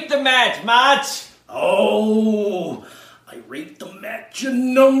you rate the match, Mats? Oh, I rate the match a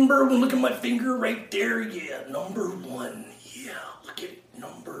number. Well, look at my finger right there. Yeah, number 1. Yeah, look at it.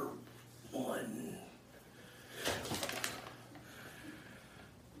 Number 1.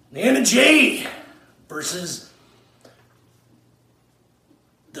 Anna Jay versus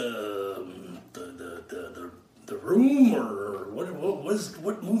the Room, or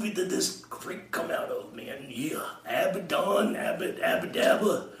what movie did this freak come out of, man? Yeah, Abaddon,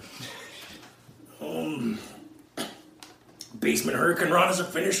 Abadabba. Basement Hurricane Ron is a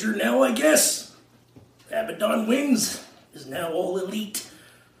finisher now, I guess. Abaddon wins. Is now all elite.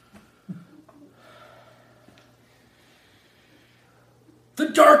 The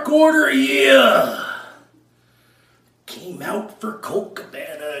Dark Order, yeah. Came out for Colt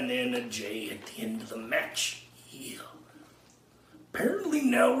Cabana and Anna Jay at the end of the match. Yeah. Apparently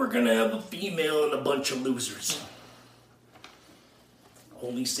now we're gonna have a female and a bunch of losers.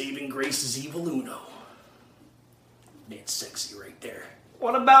 Only saving grace is Evil Uno. That's sexy right there.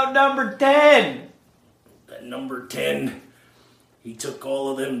 What about number 10? That number 10, he took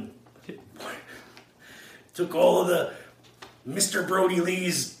all of them, took all of the Mr. Brody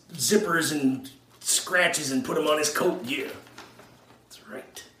Lee's zippers and scratches and put them on his coat. Yeah, that's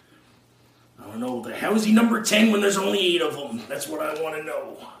right. I don't know, how is he number 10 when there's only 8 of them? That's what I want to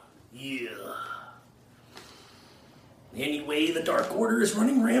know. Yeah. Anyway, the Dark Order is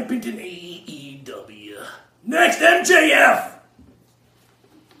running rampant in AEW. Next, MJF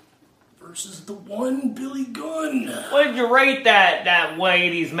versus the one Billy Gunn. What did you rate that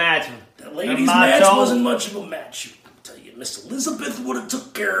ladies match? That ladies match wasn't much of a match. I'll tell you, Miss Elizabeth would have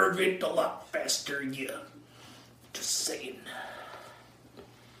took care of it a lot faster, yeah. Just saying.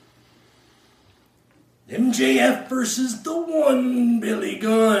 MJF versus the one Billy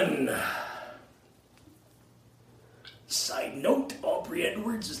Gunn. Side note, Aubrey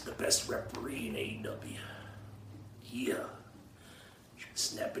Edwards is the best referee in AEW. Yeah. Should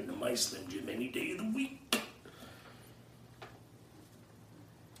snap into my Slim Jim any day of the week.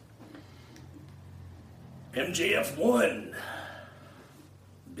 MJF won.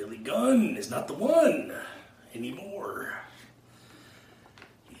 Billy Gunn is not the one anymore.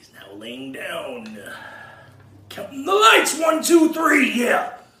 He's now laying down. Counting the lights. 1, 2, 3,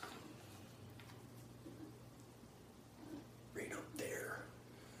 yeah.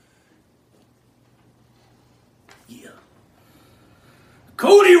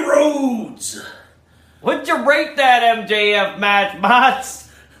 Cody Rhodes! What'd you rate that MJF match, Mats?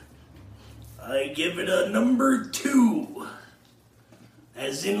 I give it a number 2.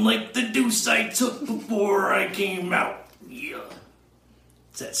 As in, like the deuce I took before I came out. Yeah.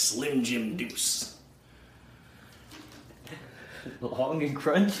 It's that Slim Jim deuce. Long and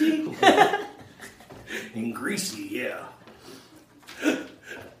crunchy? And greasy, yeah.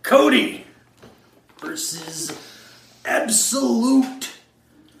 Cody versus Absolute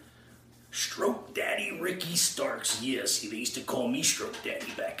Stroke Daddy Ricky Starks. Yes, they used to call me Stroke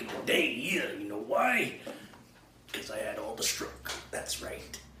Daddy back in the day. Yeah, you know why? Because I had all the stroke. That's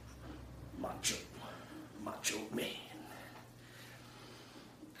right. Macho Man.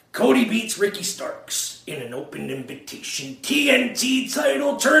 Cody beats Ricky Starks in an open invitation TNT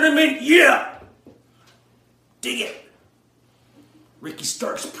title tournament. Yeah! Dig it. Ricky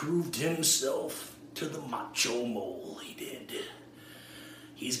Starks proved himself to the Macho Mole. He did.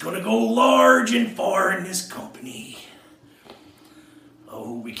 He's gonna go large and far in this company. Oh,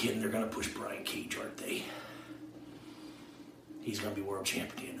 who we kidding? They're gonna push Brian Cage, aren't they? He's gonna be world champion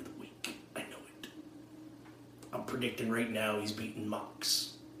at the end of the week. I know it. I'm predicting right now he's beating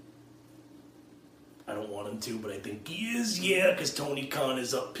Mox. I don't want him to, but I think he is, yeah, because Tony Khan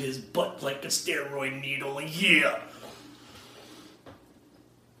is up his butt like a steroid needle, yeah.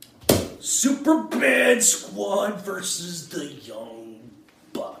 Super Bad Squad versus the Young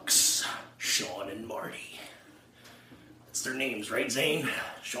Bucks. Sean and Marty. That's their names, right, Zane?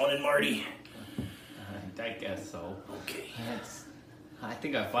 Sean and Marty? I guess so. Okay. I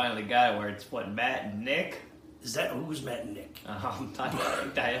think I finally got it where it's what, Matt and Nick? Is that, who's Matt and Nick? I'm not sure.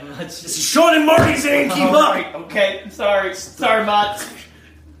 This is Sean and Marty, Zane, keep up! Right, okay, sorry, Matt.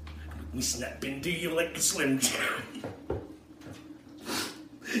 We snap into you like a Slim Jim.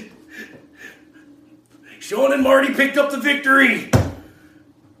 Sean and Marty picked up the victory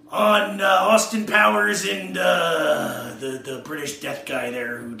on Austin Powers and the British death guy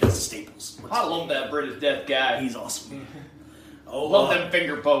there who does the staples. I love that British death guy. He's awesome. Oh, love them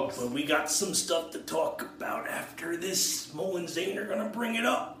finger pokes. Well, we got some stuff to talk about after this. Mo and Zane are gonna bring it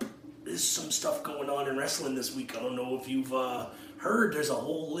up. There's some stuff going on in wrestling this week. I don't know if you've heard. There's a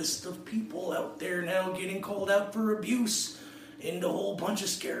whole list of people out there now getting called out for abuse and a whole bunch of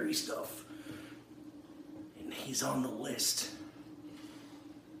scary stuff. And he's on the list.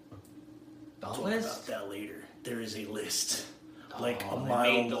 Talk about that later. There is a list. Like a mile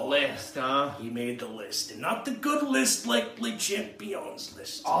He made the long. list, huh? He made the list. And not the good list like Le Champion's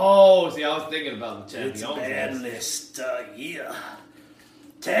list. Oh, see, I was thinking about the It's Champions a bad list. Yeah.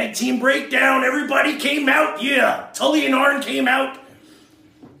 Tag team breakdown. Everybody came out. Yeah. Tully and Arn came out.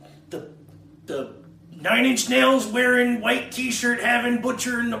 The 9 Inch Nails wearing white t-shirt, having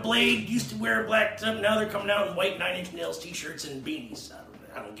Butcher and the Blade used to wear black stuff. Now they're coming out in white 9 Inch Nails t-shirts and beanies.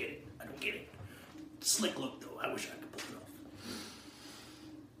 I don't get it. I don't get it. Slick look though. I wish I could pull it off.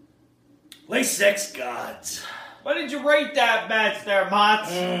 Play Sex Gods. What did you rate that match there,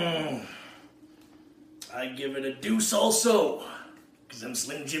 Mats? I give it a deuce also. Because them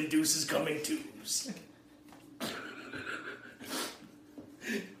Slim Jim deuces come in twos.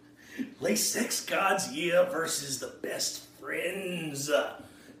 Play Sex Gods, yeah, versus the Best Friends.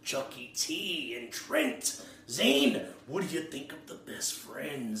 Chucky T and Trent. Zane, what do you think of the Best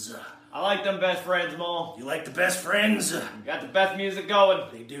Friends? I like them Best Friends, Mo. You like the Best Friends? Got the best music going.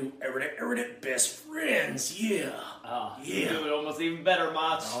 They do. Everett, Best Friends, yeah. You do it almost even better,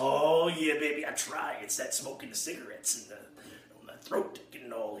 Mats. Oh, yeah, baby, I try. It's that smoking the cigarettes and on the throat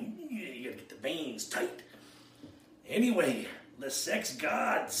getting all, you gotta get the veins tight. Anyway, the Sex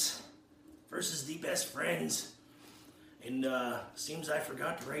Gods versus the Best Friends. And, seems I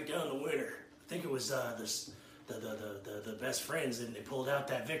forgot to write down the winner. I think it was, the Best Friends, and they pulled out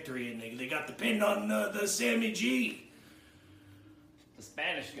that victory, and they got the pin on the Sammy G. The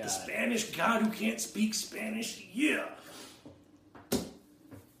Spanish guy. The Spanish god who can't speak Spanish, yeah. And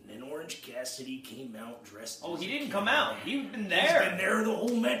then Orange Cassidy came out dressed. Oh, he didn't come out. He's been there. He's been there the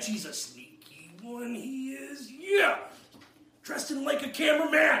whole match. He's a sneaky one. He is, yeah. Dressed in like a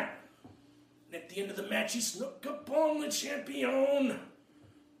cameraman. And at the end of the match, he snuck up on the champion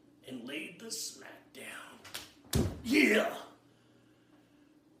and laid the smack down. Yeah.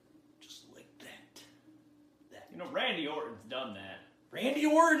 Just like that. You know, Randy Orton's done that. Randy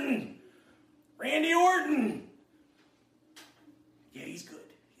Orton. Yeah, he's good.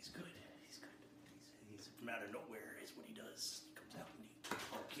 He's from out of nowhere is what he does. He comes out and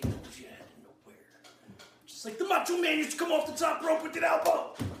he RKO's you out of nowhere. Just like the Macho Man used to come off the top rope with an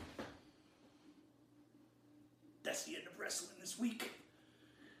elbow. That's the end of wrestling this week.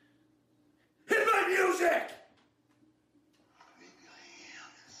 Hit my music!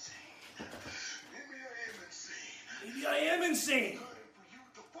 Maybe I am insane.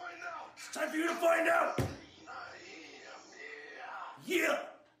 It's time for you to find out. Yeah.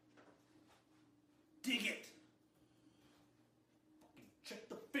 Dig it. Check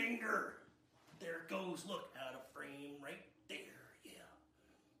the finger. There it goes. Look, out of frame right there. Yeah.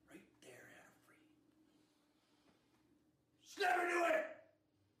 Right there, out of frame. Snap into it.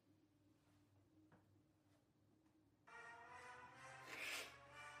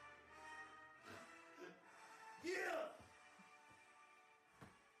 Yeah.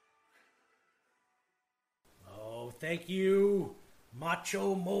 Oh, thank you,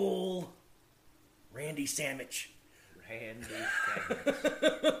 Macho Mole. Randy Savage. Randy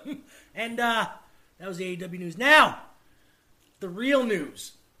Savage. And that was the AEW news. Now, the real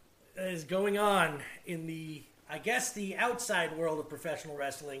news that is going on in the, I guess, the outside world of professional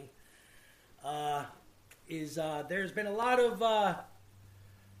wrestling is there's been a lot of I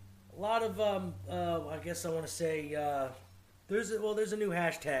guess I want to say there's a new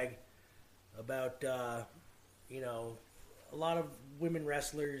hashtag about a lot of women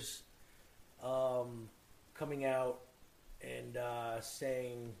wrestlers coming out and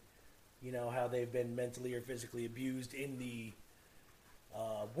saying how they've been mentally or physically abused in the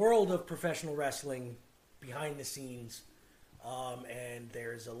world of professional wrestling behind the scenes. And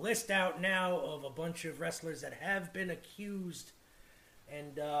there's a list out now of a bunch of wrestlers that have been accused.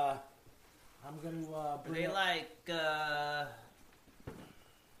 And I'm going to bring They up...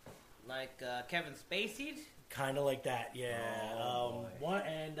 like Kevin Spacey? Kind of like that, yeah.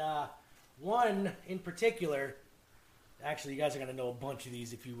 One in particular... Actually, you guys are going to know a bunch of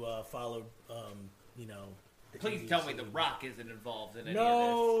these if you followed, the Please TV tell me The scene. Rock isn't involved in any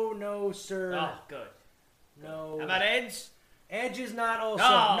of this. No, sir. Oh, good. No. How about Edge? Edge is not also.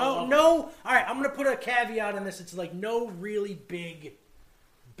 Oh. No. All right, I'm going to put a caveat on this. It's like no really big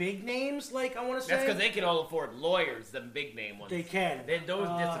names, like I want to say. That's because they can all afford lawyers, them big name ones. They can. Then those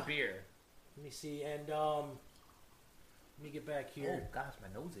disappear. Let me see, and let me get back here. Oh, gosh, my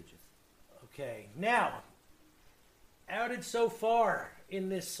nose itches. Okay, now, outed so far in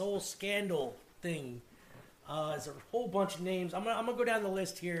this whole scandal thing is a whole bunch of names. I'm gonna go down the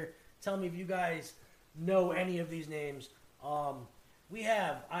list here. Tell me if you guys know any of these names. We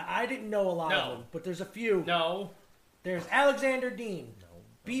have, I didn't know a lot of them, but there's a few. No. There's Alexander Dean.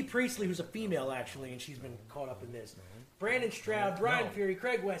 B. Priestley, who's a female, actually, and she's been caught up in this. Brandon Stroud, Brian Fury,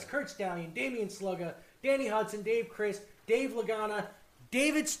 Craig West, Kurt Stallion, Damian Slugga, Danny Hudson, Dave Christ, Dave Lagana.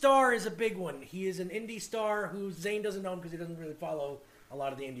 David Starr is a big one. He is an indie star who Zane doesn't know him because he doesn't really follow a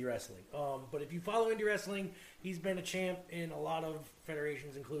lot of the indie wrestling. But if you follow indie wrestling, he's been a champ in a lot of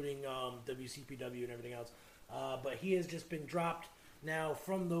federations, including WCPW and everything else. But he has just been dropped now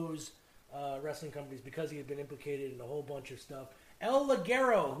from those wrestling companies because he had been implicated in a whole bunch of stuff. El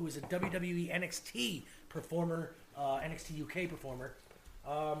Ligero, who is a WWE NXT performer, NXT UK performer.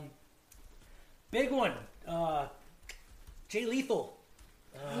 Big one. Jay Lethal.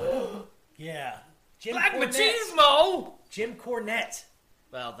 Yeah. Black Machismo! Jim Cornette.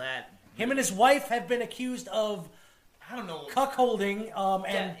 Well, that... Him and his wife have been accused of... I don't know. Cuckolding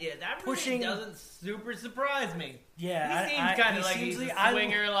and that really pushing... doesn't super surprise me. Yeah, he seems kind of like he's a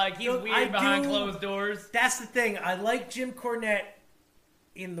swinger, like he's weird behind closed doors. That's the thing. I like Jim Cornette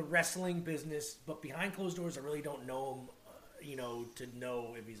in the wrestling business, but behind closed doors, I really don't know him, to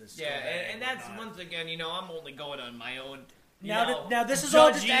know if he's a scumbag. Yeah, and that's, or not. once again, I'm only going on my own... Now this is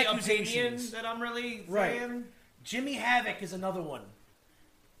all just judgy accusations opinion that I'm really right. saying. Jimmy Havoc is another one.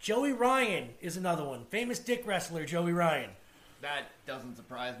 Joey Ryan is another one. Famous dick wrestler Joey Ryan. That doesn't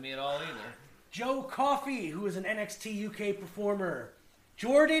surprise me at all either. Joe Coffey, who is an NXT UK performer.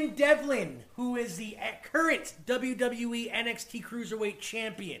 Jordan Devlin, who is the current WWE NXT Cruiserweight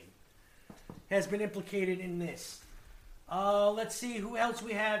Champion, has been implicated in this. Let's see who else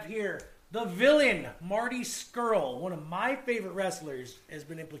we have here. The Villain, Marty Scurll, one of my favorite wrestlers, has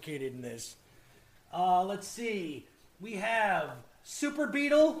been implicated in this. Let's see. We have Super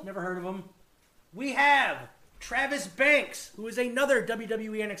Beetle, never heard of him. We have Travis Banks, who is another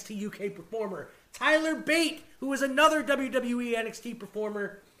WWE NXT UK performer. Tyler Bate, who is another WWE NXT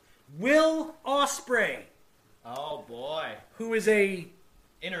performer. Will Ospreay. Oh, boy. Who is a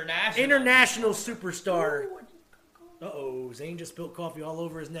international superstar. Uh-oh, Zane just spilled coffee all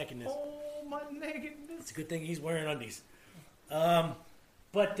over his nakedness. Oh, my nakedness. It's a good thing he's wearing undies.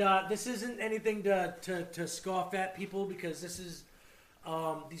 But this isn't anything to scoff at people, because this is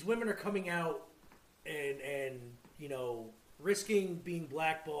these women are coming out and risking being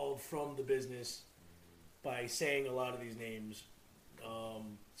blackballed from the business by saying a lot of these names,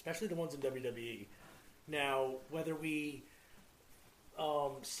 especially the ones in WWE. Now, whether we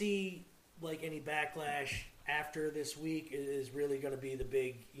see like any backlash after this week is really going to be the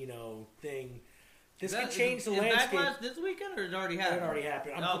big thing. This could change the landscape. Backlash this weekend, or it already happened? It already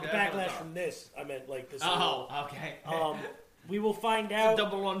happened. Okay, the backlash from this, I meant like this. Okay. We will find out.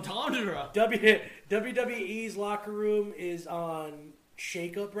 Double entendre. WWE's locker room is on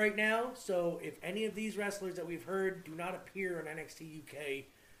shakeup right now. So if any of these wrestlers that we've heard do not appear on NXT UK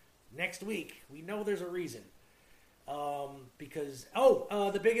next week, we know there's a reason. Because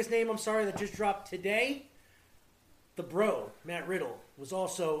the biggest name, I'm sorry, that just dropped today, the Bro, Matt Riddle, was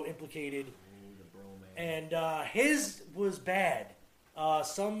also implicated. And his was bad.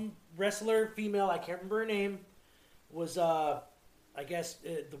 Some wrestler, female, I can't remember her name, was, I guess,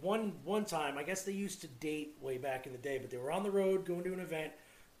 the one time, I guess they used to date way back in the day, but they were on the road going to an event.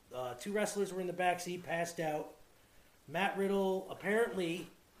 2 wrestlers were in the backseat, passed out. Matt Riddle apparently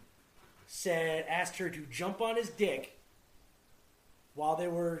asked her to jump on his dick while they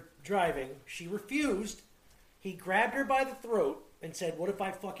were driving. She refused. He grabbed her by the throat and said, "What if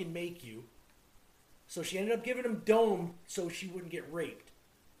I fucking make you?" So she ended up giving him dome so she wouldn't get raped.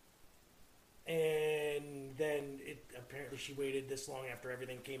 And then apparently she waited this long after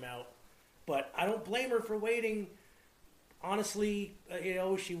everything came out. But I don't blame her for waiting. Honestly,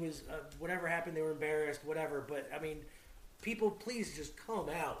 she was, whatever happened, they were embarrassed, whatever. But, I mean, people, please just come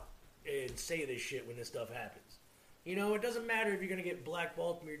out and say this shit when this stuff happens. It doesn't matter if you're going to get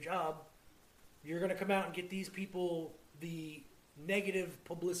blackballed from your job. You're going to come out and get these people the negative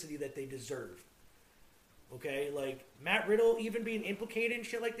publicity that they deserve. Okay? Like, Matt Riddle even being implicated in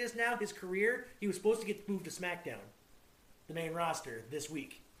shit like this now, his career, he was supposed to get moved to SmackDown, the main roster, this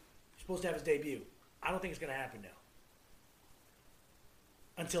week. He's supposed to have his debut. I don't think it's going to happen now.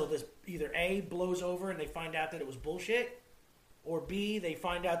 Until this either A, blows over and they find out that it was bullshit, or B, they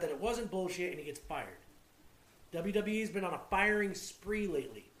find out that it wasn't bullshit and he gets fired. WWE's been on a firing spree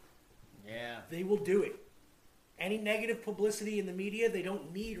lately. Yeah. They will do it. Any negative publicity in the media they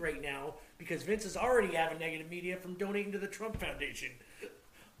don't need right now because Vince is already having negative media from donating to the Trump Foundation.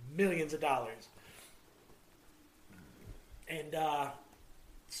 Millions of dollars. And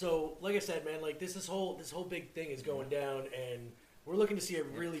so, like I said, man, like this whole big thing is going down and we're looking to see a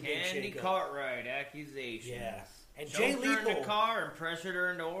really big shakeup. Candy Cartwright accusations. Yeah. And Choked Jay her Lethal in the car and pressured her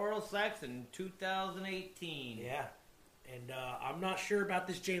into oral sex in 2018. Yeah. And I'm not sure about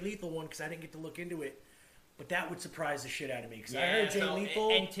this Jay Lethal one because I didn't get to look into it. But that would surprise the shit out of me. Because I heard Jay Lethal.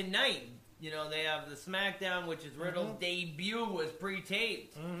 And tonight, they have the SmackDown, which is Riddle's debut, was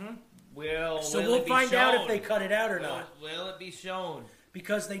pre-taped. Mm-hmm. We'll find out if they cut it out or not. Will it be shown?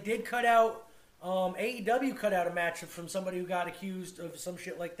 Because they did cut out... AEW cut out a match from somebody who got accused of some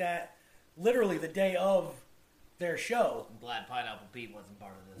shit like that literally the day of their show. I'm glad Pineapple Pete wasn't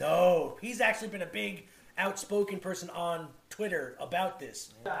part of this. No, he's actually been a big outspoken person on Twitter about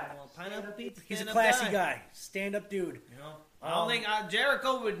this. Well, Pineapple Pete's he's a classy guy. Stand-up dude. I don't think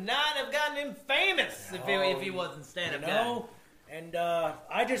Jericho would not have gotten him famous if he wasn't stand-up guy. And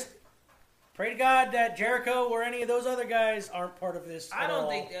I just... pray to God that Jericho or any of those other guys aren't part of this. I don't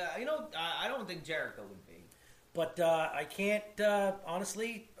think I don't think Jericho would be. But I can't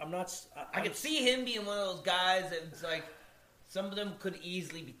honestly. I'm not. I could see him being one of those guys that's like some of them could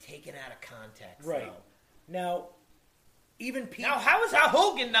easily be taken out of context. Right now, even Pete. Now, how is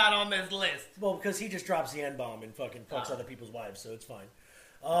Hogan not on this list? Well, because he just drops the N-bomb and fucking fucks other people's wives, so it's fine.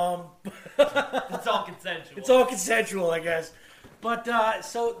 It's all consensual. It's all consensual, I guess. But,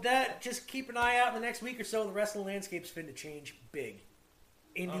 so that, just keep an eye out in the next week or so. The wrestling landscape's finna change big.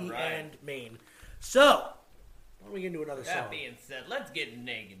 Indie and main. So, why don't we get into another song? That being said, let's get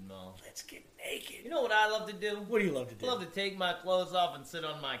naked, Mo. Let's get naked. You know what I love to do? What do you love to do? I love to take my clothes off and sit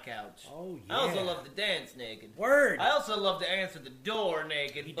on my couch. Oh, yeah. I also love to dance naked. Word. I also love to answer the door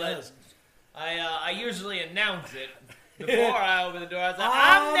naked. He does. I usually announce it before I open the door. I say,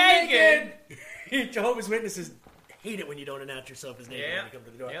 I'm naked! Jehovah's Witnesses hate it when you don't announce yourself as naked when you come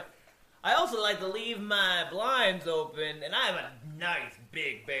to the door. Yep. I also like to leave my blinds open, and I have a nice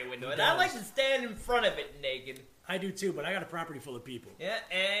big bay window, and I like to stand in front of it naked. I do too, but I got a property full of people. Yeah,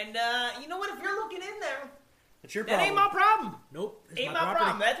 and you know what? If you're looking in there, that's your problem. That ain't my problem. Nope. Ain't my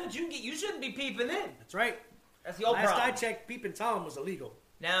problem. That's what you get. You shouldn't be peeping in. That's right. That's your problem. Last I checked, peeping Tom was illegal.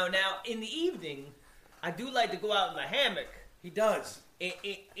 Now, in the evening, I do like to go out in the hammock. He does.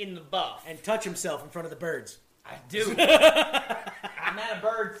 In the buff. And touch himself in front of the birds. I do. I'm out of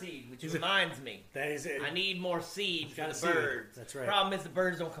bird seed, which reminds me. That is it. I need more seed for the birds. That's right. Problem is the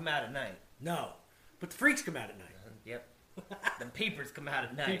birds don't come out at night. No. But the freaks come out at night. Yep. The peepers come out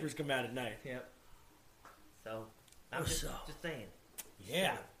at night. Peepers come out at night. Yep. So, I'm just saying.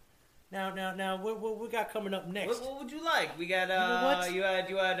 Yeah. Now, what we got coming up next? What would you like? We got, you had,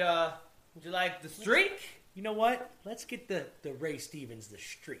 would you like the streak? You know what? Let's get the Ray Stevens, the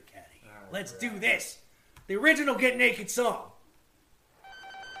streak out of here. Let's do this. The original Get Naked song.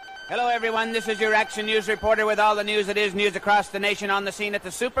 Hello, everyone. This is your Action News reporter with all the news that is news across the nation on the scene at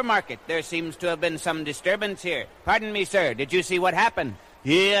the supermarket. There seems to have been some disturbance here. Pardon me, sir. Did you see what happened?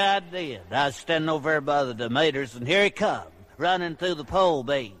 Yeah, I did. I was standing over there by the tomatoes, and here he come, running through the pole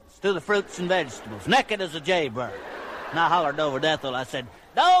beans, through the fruits and vegetables, naked as a jaybird. And I hollered over at Ethel. I said,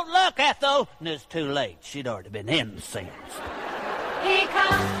 "Don't look, Ethel!" And it's too late. She'd already been incensed. Here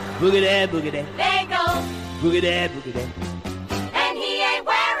comes Boogie-dad, boogie-dad. There goes Boogie-dad, boogie-dad. And he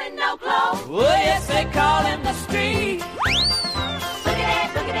Well, yes, they call him the street.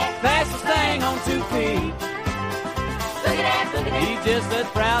 Fastest thing on 2 feet. He's just as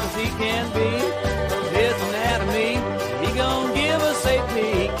proud as he can be of his anatomy. He gon' give us a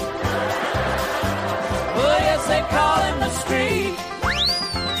peek. Well, yes, they call him the street.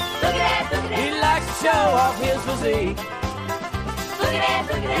 He likes to show off his physique.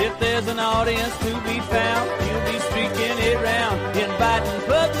 If there's an audience to be found, he'll be streaking it round, inviting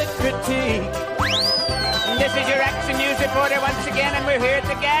public critique. This is your Action News reporter once again, and we're here at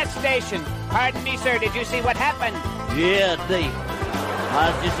the gas station. Pardon me, sir, did you see what happened? Yeah, Dave. I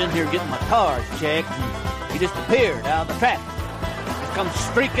was just in here getting my tires checked, and he just appeared out of the traffic. Just come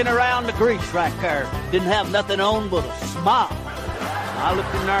streaking around the grease right there. Didn't have nothing on but a smile. I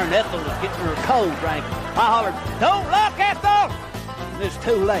looked in there, and Ethel was getting her cold drink. I hollered, "Don't look, Ethel!" And it's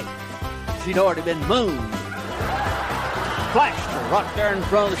too late. She'd already been mooned. Flashed her right there in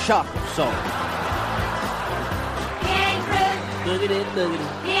front of the shock absorber. He ain't rude. Boogity, boogity.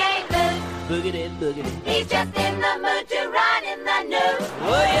 He ain't rude. Boogity, boogity. He's just in the mood to ride in the news.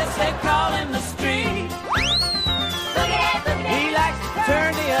 Well, yes, they call him the street. He likes to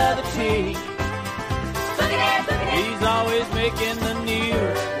turn the other cheek. He's always making the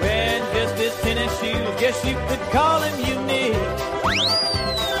news, wearing just his tennis shoes. Guess you could call him unique.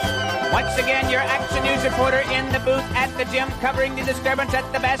 Once again, your Action News reporter in the booth at the gym covering the disturbance at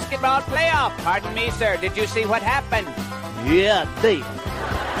the basketball playoff. Pardon me, sir, did you see what happened? Yeah, Dave.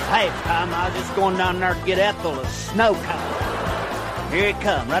 Halftime, I was just going down there to get Ethel a snow cone. Here he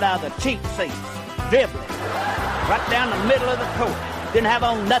come, right out of the cheap seats, dribbling, right down the middle of the court. Didn't have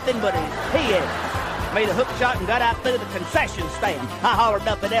on nothing but his PA. Made a hook shot and got out through the concession stand. I hollered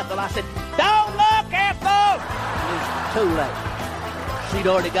up at Ethel. I said, "Don't look, Ethel!" It was too late. She'd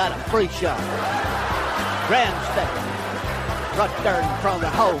already got a free shot. Grandstand. Right there in front of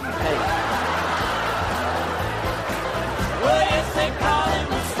the home table. Well, yes, they call him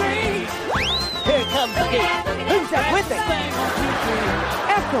the street. Here comes the gate. Who's that with me?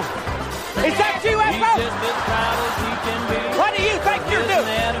 Ethel. Is that you, Ethel? He's just as proud as he can be. What do you think you're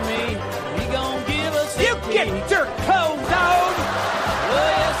doing? Anatomy. He gon' give us You get your clothes on!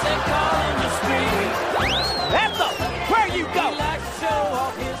 Well, yes, they call him the street. Ethel, where you go? He likes to show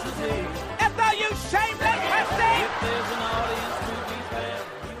off his physique. Ethel, you shameless hussy! If there's an audience to be found,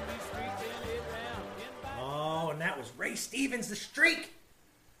 he'll be streaking it round. Oh, and that was Ray Stevens, the streak.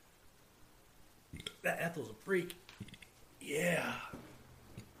 That Ethel's a freak. Yeah.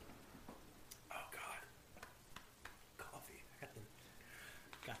 Oh God. Coffee.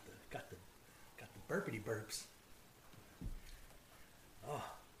 Got the burpity burps. Oh,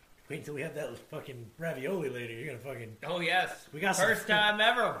 wait until we have that fucking ravioli later. You're gonna fucking. Oh yes, We got first some... time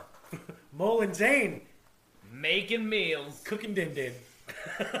ever Mole and Zane making meals, cooking din din.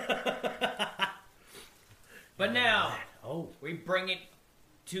 But now Oh, we bring it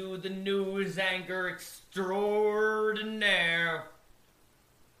to the news anchor extraordinaire.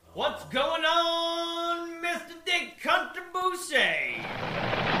 What's going on, Mr. Dick Contribution?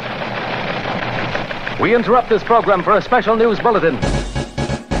 We interrupt this program for a special news bulletin.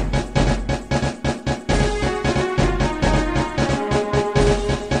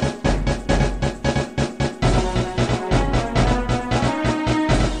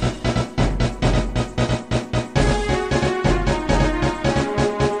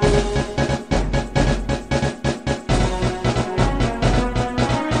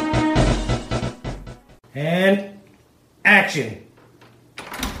 and action.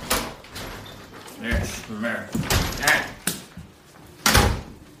 Yes, America.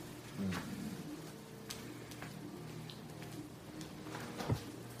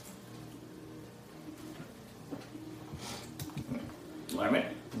 Lemon,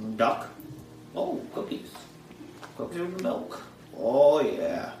 duck. Oh, cookies. Cookies with milk. Oh,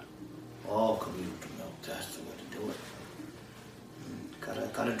 yeah. Oh, cookies with milk. That's the way to do it.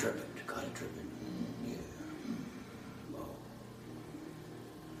 Gotta drip it. Gotta drip it. Yeah. Oh.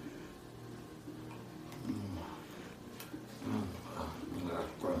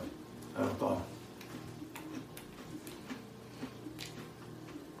 That's great. That's fun.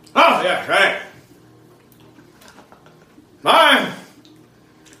 Oh, yes, right. I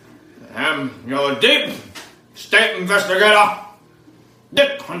am your deep state investigator,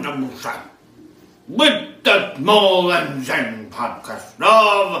 Dick Contribution, with the Mole and Zen podcast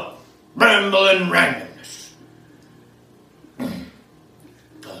of Ramblin' Randomness. Oh,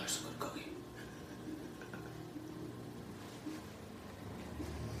 that's a good cookie.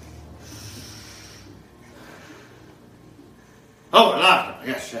 Oh, laughter,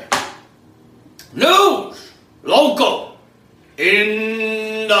 yes, sir. News, local,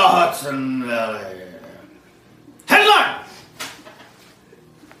 in the Hudson Valley. Headline!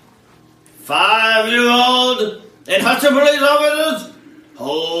 5-year-old and Hudson police officers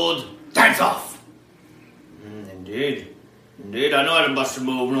hold dance-off. Indeed. Indeed, I know how to bust a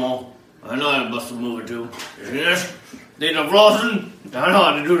move, no. I know how to bust a move or two. Yes. Need the flossing? I know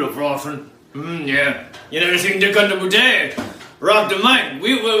how to do the flossing. Yeah. You never seen Dick on the Boutte? Rock the mic.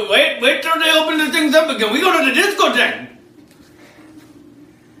 We wait till they open the things up again. We go to the discotheque.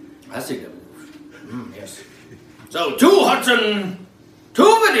 I see that move. Yes. So, two videos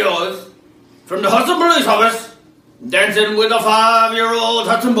from the Hudson Police Office dancing with a 5-year-old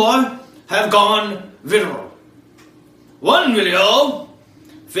Hudson boy have gone viral. One video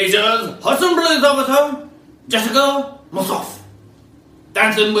features Hudson Police Officer Jessica Mossoff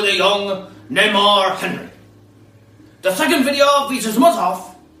dancing with a young Neymar Henry. The second video features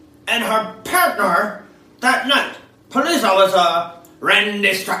Mossoff and her partner that night, Police Officer Randy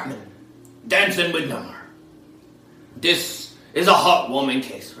Stratman, dancing with Neymar. This is a heartwarming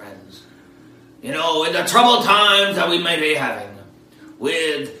case, friends. You know, in the troubled times that we may be having,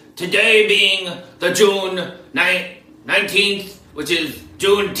 with today being the June 19th, which is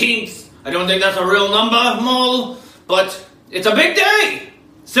Juneteenth. I don't think that's a real number, Mole, but it's a big day.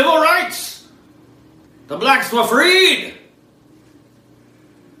 Civil rights. The blacks were freed.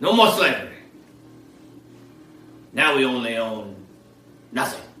 No more slavery. Now we only own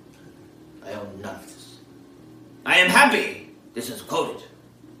nothing. I own none of this. I am happy, this is quoted,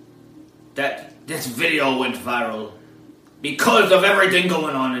 that this video went viral because of everything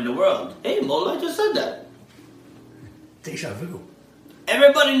going on in the world. Hey, Mole, I just said that. Deja vu.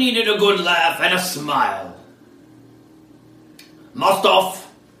 Everybody needed a good laugh and a smile. Mossoff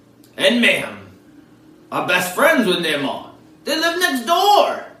and Mayhem are best friends with Neymar. They live next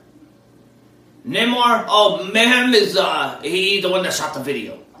door. Mayhem is he's the one that shot the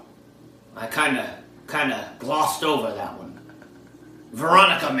video. I kind of glossed over that one.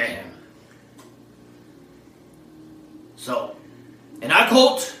 Veronica Mayhem. So, and I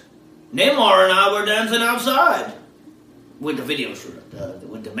quote, Neymar and I were dancing outside with the video shooter,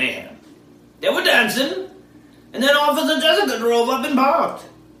 with the Mayhem. They were dancing, and then Officer Jessica drove up and parked.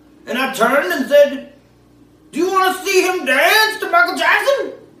 And I turned and said, do you want to see him dance to Michael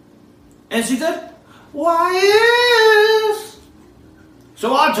Jackson? And she said, why, yes.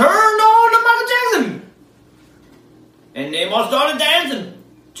 So I turned on to Michael Jackson. And Neymar started dancing.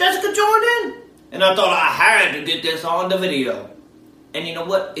 Jessica joined in. And I thought I had to get this on the video. And you know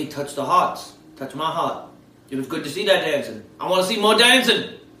what? It touched the hearts. Touched my heart. It was good to see that dancing. I want to see more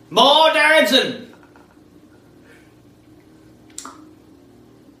dancing. More dancing.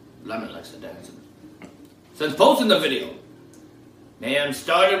 Lemon likes the dancing. Since posting the video, Mayhem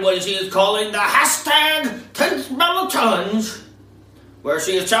started what she is calling the hashtag $10 challenge, where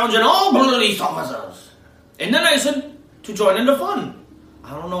she is challenging all police officers in the nation to join in the fun.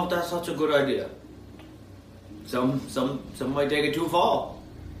 I don't know if that's such a good idea. Some might take it too far.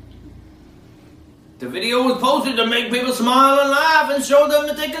 The video was posted to make people smile and laugh and show them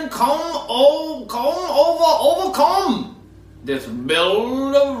that they can overcome this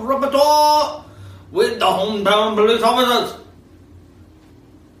build of repertoire with the hometown police officers.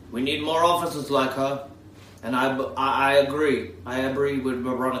 We need more officers like her, and I agree. I agree with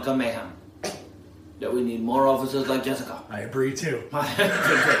Veronica Mayhem that we need more officers like Jessica. I agree too.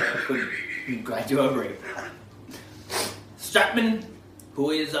 I'm glad you agree. Stratman,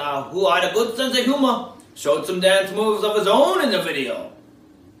 who had a good sense of humor, showed some dance moves of his own in the video.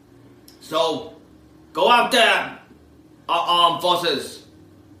 So, go out there, armed forces.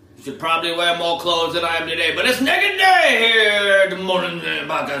 You should probably wear more clothes than I am today, but it's Naked Day here. Good morning,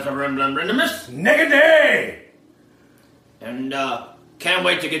 podcast of Ramblin's Naked Day! And can't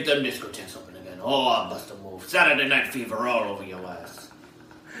wait to get them discotheques open again. Oh, I'll bust a move. Saturday Night Fever all over your ass.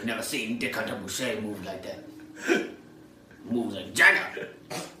 You never seen Dick Hunter Boucher move like that. Moves like Jagger.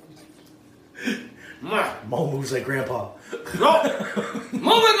 Mo moves like Grandpa. So,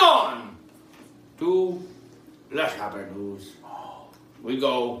 moving on to less happy news. We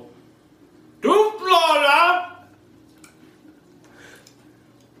go to Florida,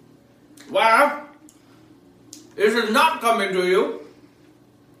 where this is not coming to you.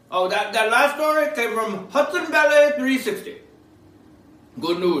 Oh, that last story came from Hudson Valley 360.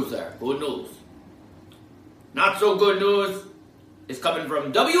 Good news there. Good news. Not so good news is coming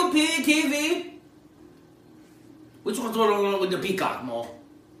from WPTV. Which one's the one with the peacock, Mo?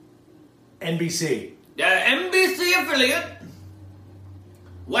 NBC. The NBC affiliate.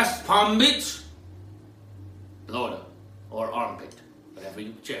 West Palm Beach, Florida, or Armpit, whatever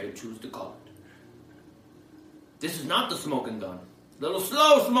you choose to call it. This is not the smoking gun. Little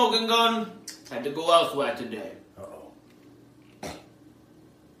slow, smoking gun. Had to go elsewhere today.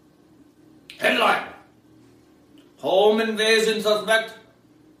 Headline. Home invasion suspect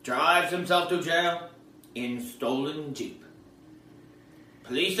drives himself to jail in stolen Jeep.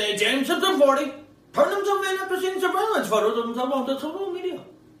 Police say James Simpson, 40, turned himself in after seeing surveillance photos of himself on the social media.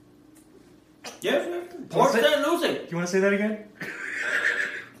 Yes. Port St. Lucie. Do you want to say that again?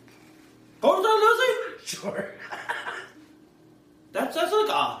 Port St. Lucie? Sure. That's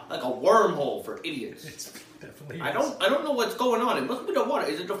like a wormhole for idiots. It's definitely. I don't know what's going on. It must be the water.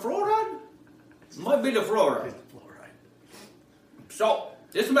 Is it the fluoride? It might be the fluoride. It's the fluoride. So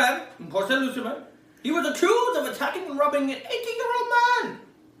this man, Port St. Lucie man, he was accused of attacking and robbing an 18-year-old man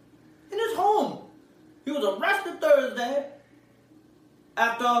in his home. He was arrested Thursday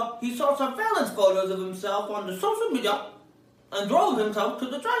after he saw surveillance photos of himself on the social media and drove himself to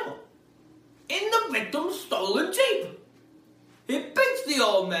the trial in the victim's stolen Jeep. He beats the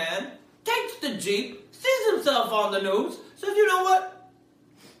old man, takes the Jeep, sees himself on the news, says, you know what?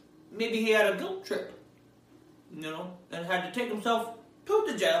 Maybe he had a guilt trip, and had to take himself to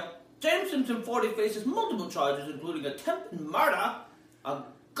the jail. James Simpson, 40, faces multiple charges, including attempted murder, a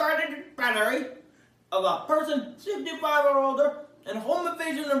guarded battery of a person 65 or older, and home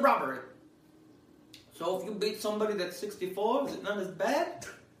invasion and robbery. So if you beat somebody that's 64, is it not as bad?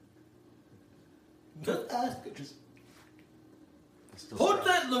 Just ask it. Port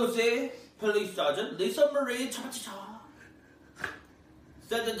St. Lucie Police Sergeant Lisa Marie Cha-Cha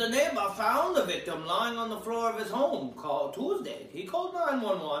said that the neighbor found the victim lying on the floor of his home called Tuesday. He called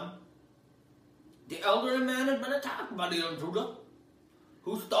 911. The elderly man had been attacked by the intruder,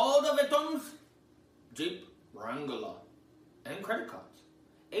 who stole the victim's Jeep Wrangler and credit cards.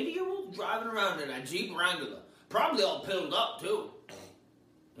 80-year-old driving around in a Jeep Wrangler, probably all pilled up too.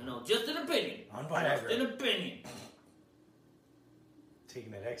 Just an opinion. On Viagra. Just an opinion.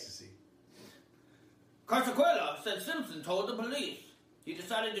 Taking that ecstasy. Carsequela said Simpson told the police he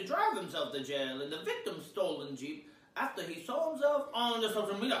decided to drive himself to jail in the victim's stolen Jeep after he saw himself on the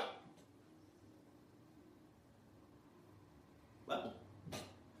social media. Well,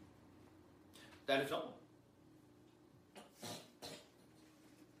 that is all.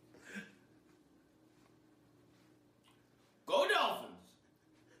 Go Dolphins!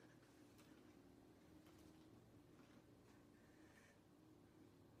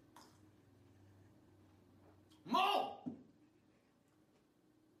 Mo!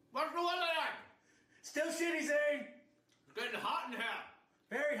 What's the weather like? Still shitty, Zane. It's getting hot in here.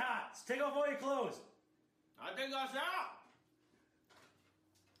 Very hot. Let's take off all your clothes. I think that's out.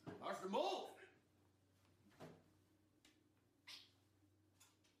 That's the move.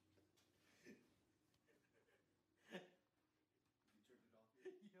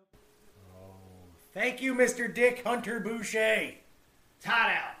 Thank you, Mr. Dick Hunter Boucher. It's hot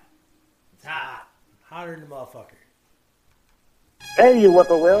out. It's hot. Hotter than a motherfucker. Hey, you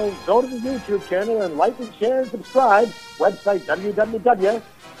whippoorwills, go to the YouTube channel and like and share and subscribe. Website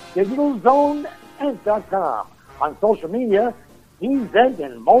www.digitalzoneinc.com. On social media, Dean Zent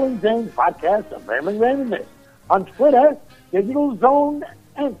and Mullen Zane's podcast of Raymond Randomness. On Twitter, Digital Zone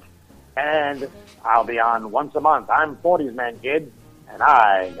Inc. And I'll be on once a month. I'm 40s Man Kid, and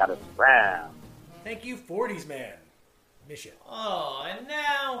I got a scram. Thank you, 40s Man. Miss you. Oh, and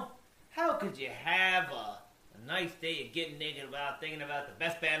now, how could you have a nice day of getting naked without thinking about the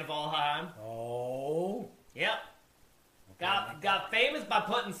best band of all time? Oh. Yep. Got famous by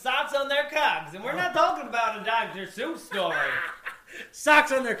putting socks on their cocks. And we're not talking about a Dr. Seuss story.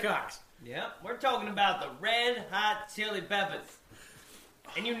 Socks on their cocks. Yep. We're talking about the Red Hot Chili Peppers.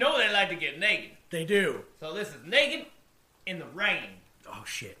 And you know they like to get naked. They do. So this is Naked in the Rain. Oh,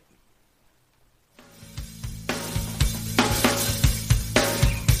 shit.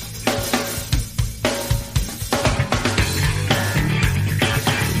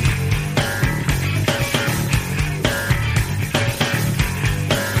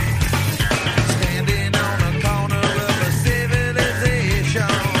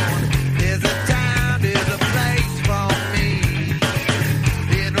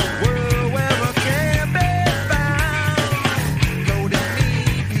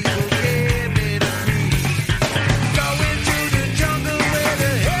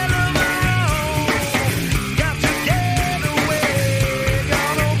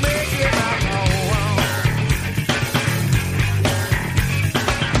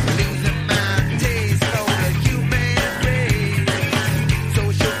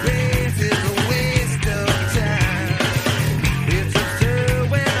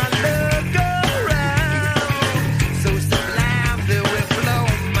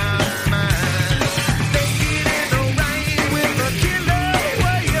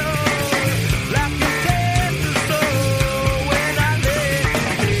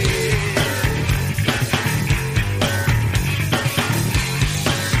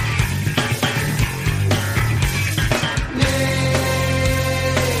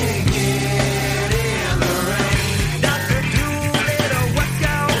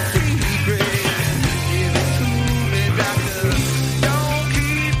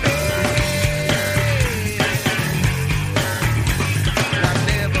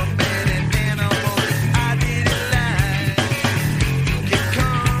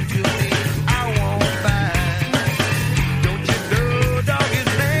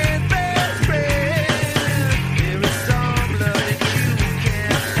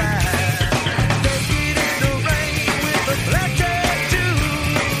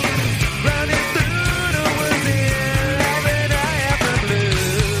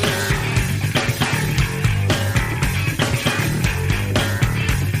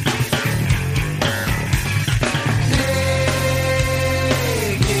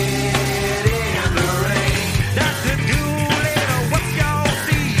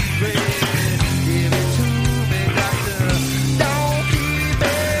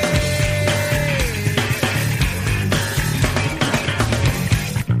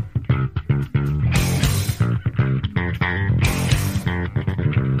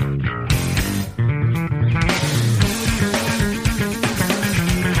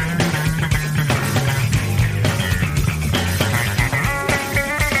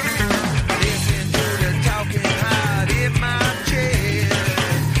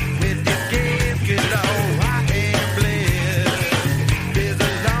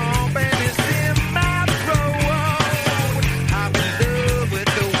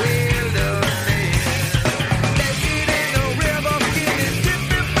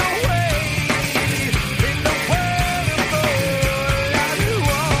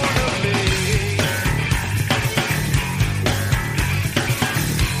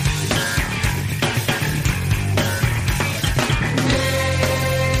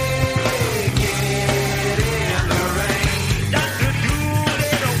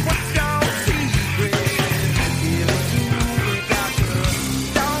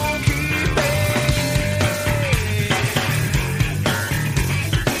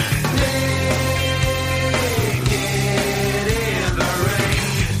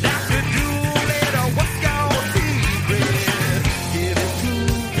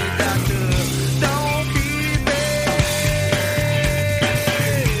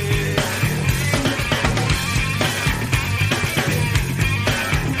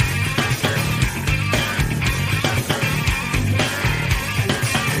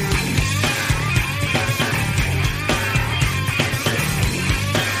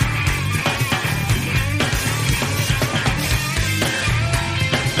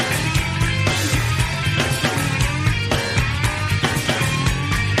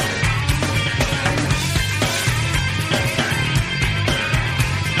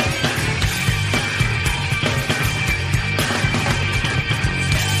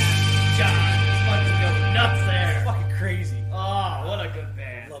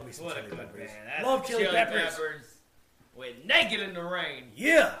 Chili good Peppers. band. That's Love Chili Peppers. Went naked in the rain.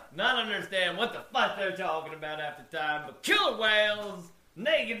 Yeah. Not understand what the fuck they're talking about half the time, but killer whales,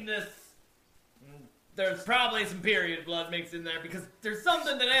 nakedness. There's probably some period blood mixed in there because there's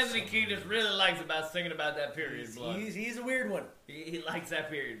something that Anthony Kiedis really likes about singing about that period blood. He's a weird one. He likes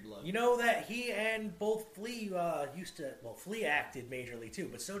that period blood. You know that he and both Flea Flea acted majorly too,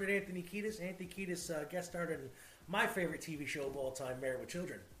 but so did Anthony Kiedis. Anthony Kiedis guest starred in my favorite TV show of all time, Married with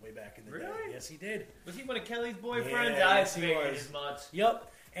Children, way back in the day. Yes, he did. Was he one of Kelly's boyfriends? Yeah, I yes, he figured was. as much. Yep.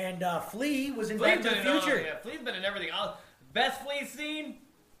 And Flea was in Flea's Back to the been in, Future. yeah, Flea's been in everything. Best Flea scene?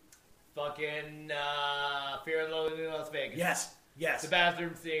 Fucking Fear and Loathing in Las Vegas. Yes. The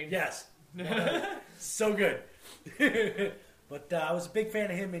bathroom scene. Yes. So good. But I was a big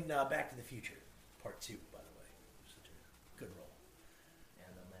fan of him in Back to the Future, Part 2, by the way. Such a good role.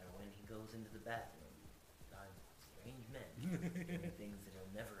 And no matter when he goes into the bathroom, I'm strange men doing things that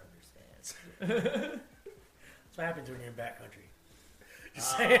he'll never understand. That's what happens when you're in backcountry.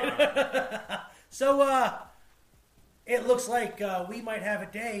 Just saying. So, it looks like we might have a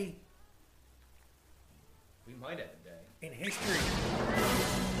day We might have a day. in history.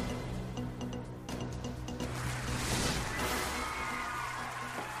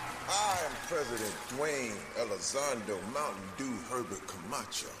 I am President Dwayne Elizondo Mountain Dew Herbert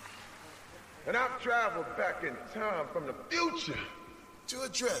Camacho. And I've traveled back in time from the future to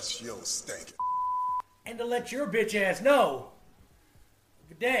address your stank. And to let your bitch ass know,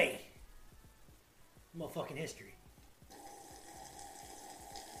 the day, motherfucking history.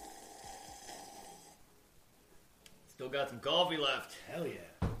 Still got some coffee left. Hell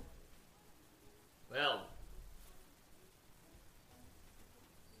yeah. Well.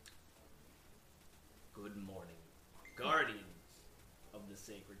 Good morning, guardians of the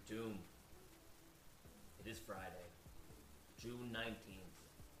sacred tomb. It is Friday, June 19th,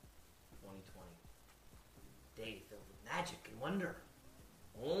 2020. Day filled with magic and wonder.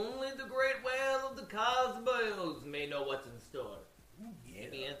 Only the great whale of the cosmos may know what's in store. Yeah.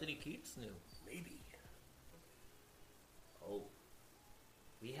 Maybe Anthony Keats knew. Maybe. Oh,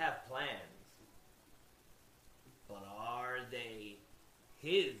 we have plans. But are they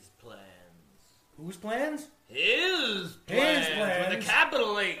his plans? Whose plans? His plans. With a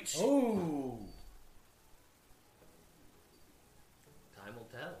capital H. Oh. Time will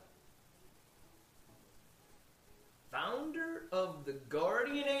tell. Founder of the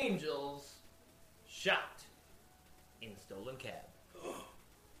Guardian Angels shot in stolen cab.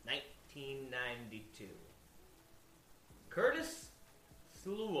 1992. Curtis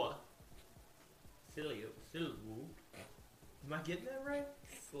Sliwa. Am I getting that right?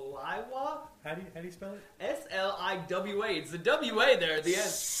 Sliwa? How do you spell it? S-L-I-W-A. It's the W-A there at the end.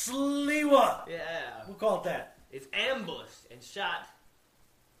 Sliwa. Yeah. We'll call it that. Is ambushed and shot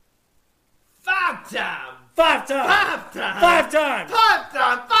 5 times. 5 times. 5 times. 5 times. 5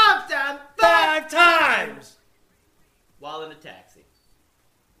 times. 5 times. 5 times. While in a taxi.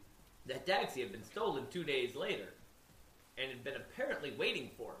 That taxi had been stolen 2 days later and had been apparently waiting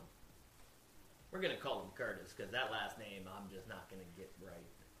for him. We're going to call him Curtis because that last name I'm just not going to get right.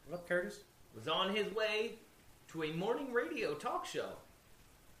 What up, Curtis? Was on his way to a morning radio talk show.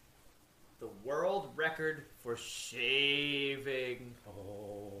 The world record for shaving.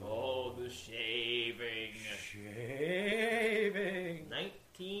 Oh, the shaving. Shaving.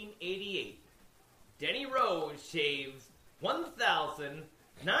 1988. Denny Rose shaves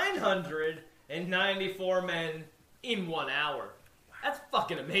 1,994 men in 1 hour. That's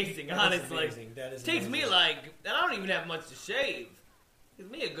fucking amazing, That is honestly. amazing. That is Takes me amazing. and I don't even have much to shave. Takes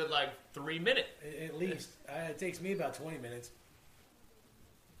me a good 3 minutes. At least. It takes me about 20 minutes.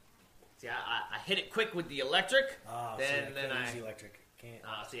 See, I hit it quick with the electric. Oh, then I can't I use the electric. Can't.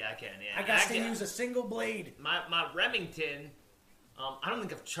 see, I can. Yeah, I got to can. use a single blade. My Remington. I don't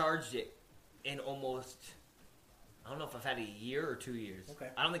think I've charged it in almost. I don't know if I've had a year or 2 years. Okay.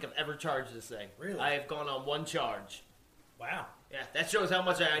 I don't think I've ever charged this thing. Really? I have gone on one charge. Wow. Yeah, that shows how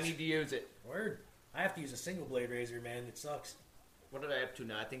much I need to use it. Word. I have to use a single blade razor, man. It sucks. What did I up to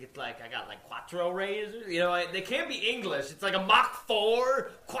now? I think it's I got Quattro razors. You know, they can't be English. It's like a Mach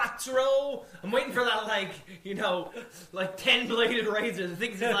 4 Quattro. I'm waiting for that 10-bladed razor. The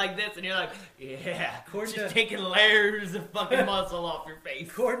thing's just like this, and you're like, yeah, just taking layers of fucking muscle off your face.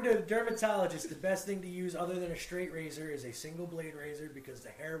 According to a dermatologist, the best thing to use other than a straight razor is a single blade razor because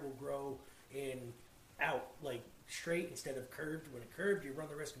the hair will grow out straight instead of curved. When it curved, you run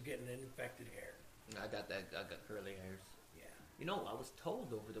the risk of getting an infected hair. I got curly hairs. Yeah. You know, I was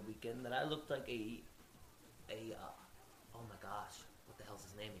told over the weekend that I looked like oh my gosh, what the hell's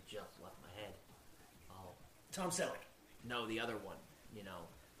his name? It just left my head. Oh, Tom Selleck. No, the other one. You know,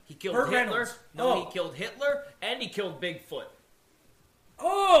 He killed Burt Hitler. Reynolds. No, Oh. he killed Hitler, and he killed Bigfoot.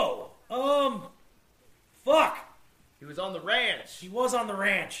 Oh! Fuck! He was on the ranch. He was on the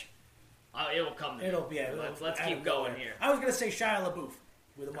ranch. It will come to It'll me. be. Let's keep going here. I was gonna say Shia LaBeouf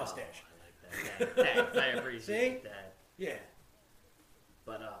with a mustache. Thanks, I appreciate See? that. Yeah.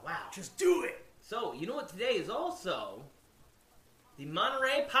 But, wow. Just do it. So, you know what today is also? The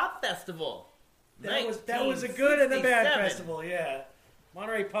Monterey Pop Festival. That was a good and a bad 1967. festival, yeah.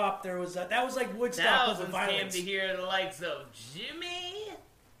 Monterey Pop, that was like Woodstock with the Thousands came violence. to hear the likes of Jimi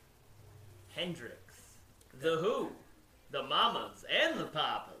Hendrix, The Who, the Mamas and the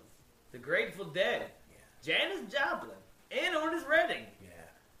Papas, the Grateful Dead, Janis Joplin, and Otis Redding.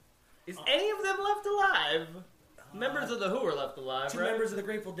 Is any of them left alive? Members of The Who are left alive, Two right? members of the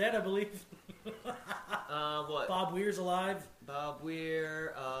Grateful Dead, I believe. What? Bob Weir's alive. Bob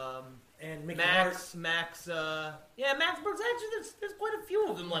Weir, and Mickey Max, Max Brooks. Actually, there's quite a few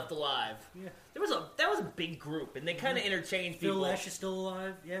of them left alive. Yeah. That was a big group, and they kind of interchanged Phil people. Lesh is still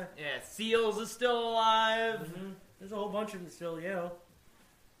alive, yeah. Yeah, Seals is still alive. Mm-hmm. There's a whole bunch of them still,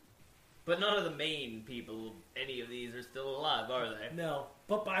 But none of the main people, any of these, are still alive, are they? No.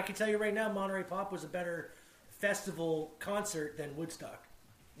 But I can tell you right now, Monterey Pop was a better festival concert than Woodstock.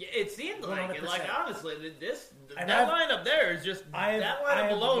 Yeah, it seemed like it. Like, 100%. honestly, And that lineup there is just, that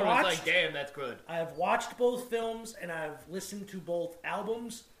lineup alone was like, damn, that's good. I have watched both films, and I've listened to both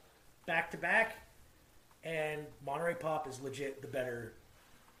albums back to back, and Monterey Pop is legit the better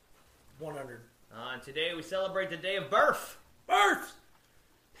 100. And today we celebrate the day of birth. Birth!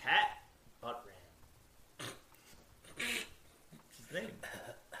 Pat Buttram. What's his name?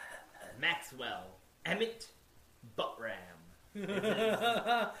 Maxwell Emmett Buttram.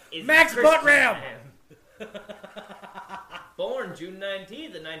 Is Max Christian Buttram! name. Born June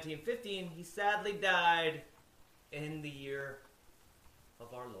 19th of 1915, he sadly died in the year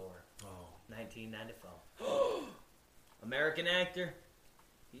of our Lord, 1995. American actor.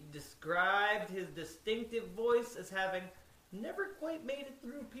 He described his distinctive voice as having never quite made it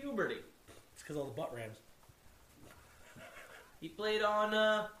through puberty. It's because all the butt rams. He played on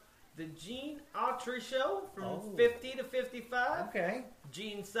the Gene Autry Show from 50 to 55. Okay.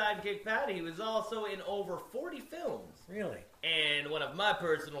 Gene's sidekick Patty. He was also in over 40 films. Really? And one of my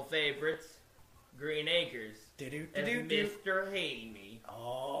personal favorites, Green Acres, as Mr. Haney.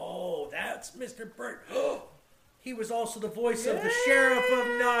 Oh, that's Mr. Burt. He was also the voice of the Sheriff of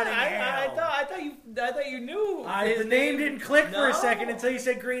Nottingham. I thought you knew. The name didn't click for a second until you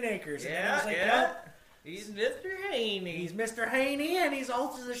said Green Acres. And then I was like, yeah. He's Mr. Haney. He's Mr. Haney, and he's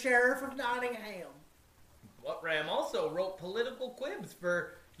also the Sheriff of Nottingham. Buttram also wrote political quibs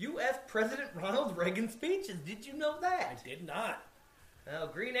for U.S. President Ronald Reagan speeches. Did you know that? I did not. Well,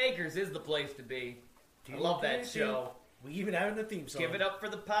 Green Acres is the place to be. I love that show. We even have it in the theme song. Give it up for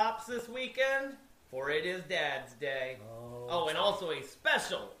the Pops this weekend, for it is Dad's Day. Oh, and also a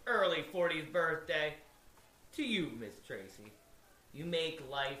special early 40th birthday to you, Miss Tracy. You make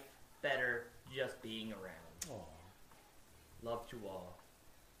life better just being around. Love to all.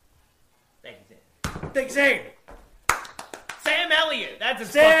 Thank you, Sam. Thanks, Zane. Sam Elliott. That's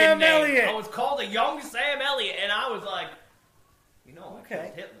his Sam fucking name. Elliott. I was called a young Sam Elliott, and I was like, I killed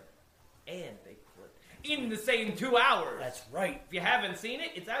Hitler and Bigfoot in the same 2 hours. That's right. If you haven't seen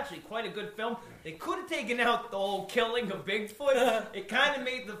it, it's actually quite a good film. They could have taken out the whole killing of Bigfoot. It kind of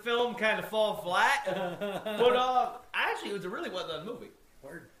made the film kind of fall flat. But actually, it was a really well done movie.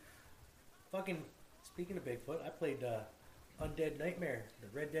 Word. Fucking, speaking of Bigfoot, I played Undead Nightmare, the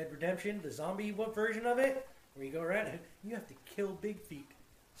Red Dead Redemption, the zombie version of it, where you go around and you have to kill Big Feet.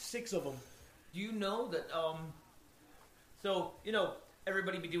 6 of them. Do you know that, so,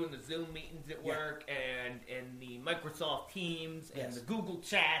 everybody be doing the Zoom meetings at work and the Microsoft Teams and the Google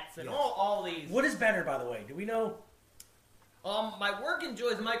Chats and all these. What is better, by the way? Do we know? My work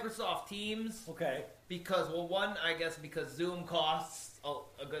enjoys Microsoft Teams. Okay. Because, well, one, I guess because Zoom costs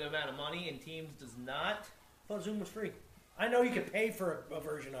a good amount of money and Teams does not. I thought Zoom was free. I know you could pay for a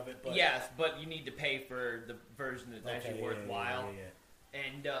version of it, but... Yes, but you need to pay for the version that's actually worthwhile.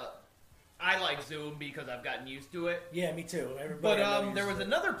 And I like Zoom because I've gotten used to it. Yeah, me too. But there was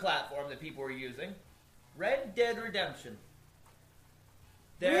another platform that people were using, Red Dead Redemption.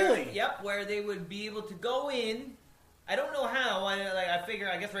 Really? Yep, where they would be able to go in. I don't know how. I figure,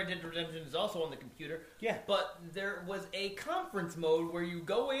 I guess Red Dead Redemption is also on the computer. Yeah. But there was a conference mode where you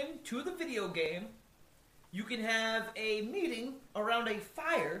go in to the video game. You can have a meeting around a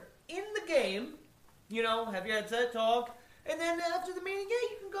fire in the game. Have your headset talk. And then after the meeting, yeah,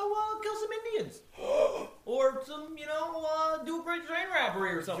 you can go kill some Indians. Or some, do a great train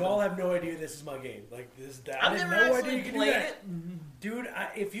robbery or something. Y'all have no idea this is my game. Like, this is that. I've never actually you could do played that. it. Dude,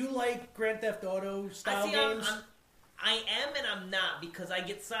 if you like Grand Theft Auto style games... I am and I'm not, because I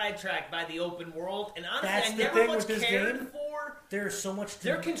get sidetracked by the open world, and honestly, That's I the never thing much with this cared game. for... There's so much to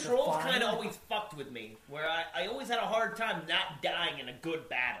Their controls define. kind of always fucked with me, where I always had a hard time not dying in a good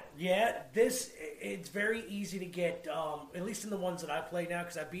battle. Yeah, it's very easy to get, at least in the ones that I play now,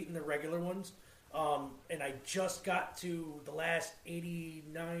 because I've beaten the regular ones, and I just got to the last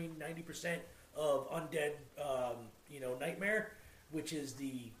 89-90% of Undead, Nightmare, which is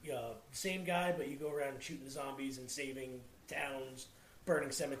the same guy, but you go around shooting zombies and saving towns,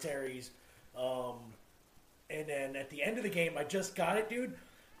 burning cemeteries, and then at the end of the game, I just got it, dude.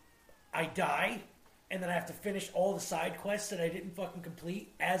 I die, and then I have to finish all the side quests that I didn't fucking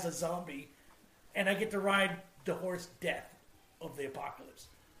complete as a zombie, and I get to ride the horse Death of the Apocalypse.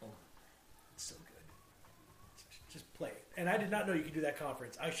 Oh, it's so good. Just play it. And I did not know you could do that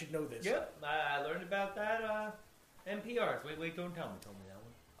conference. I should know this. Yep, I learned about that NPRs. Wait, don't tell me. Tell me that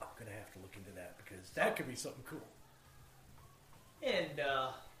one. I'm going to have to look into that, because that could be something cool. And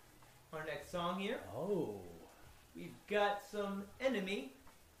our next song here. Oh. We've got some Enemy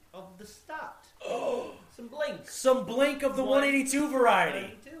of the Stopped. Oh. Some Blink. Some Blink of the 182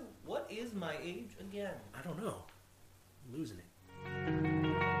 variety. 182. What is my age again? I don't know. I'm losing it.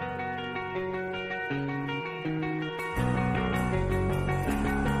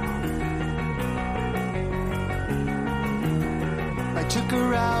 I took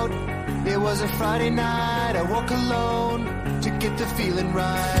her out, it was a Friday night. I woke alone to get the feeling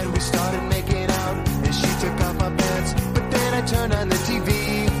right. We started making out and she took off my pants, but then I turned on the TV,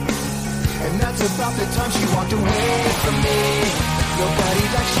 and that's about the time she walked away from me. Nobody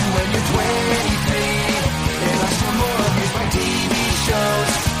likes you when you're 23, and I still more abuse my TV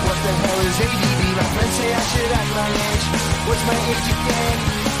shows. What the hell is ADD? My friends say I should act my age. What's my age again?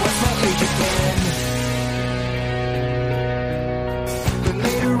 What's my age again?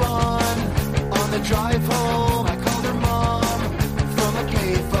 Later on the drive home, I called her mom from a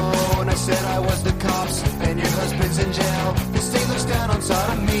payphone. I said I was the cops and your husband's in jail. The state looks down on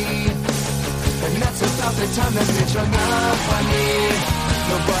sodomy, and that's about the time that bitch hung up on me.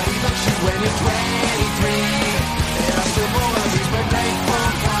 Nobody likes you when you're 23, and I still won't abuse my bank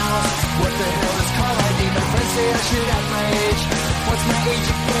phone calls. What the hell is call ID? My friends say I should act my age. What's my age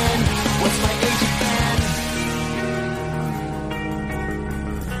again? What's my age again?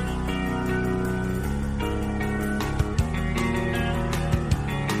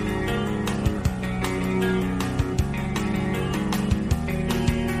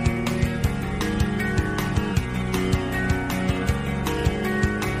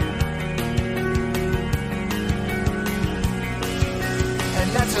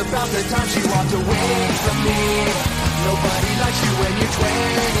 About the time she walked away from me. Nobody likes you when you're 23,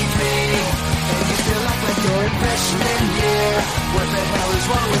 and you still act like you're in freshman year. What the hell is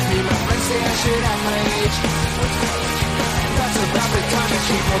wrong with me? My friends say I should act my age. And that's about the time that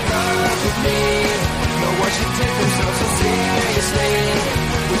she broke up with me. No one should take themselves so seriously.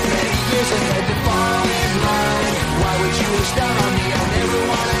 With many years ahead to fall in line, why would you wish down on me? I never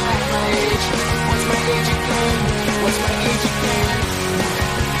wanna act my age. What's my age again? What's my age again?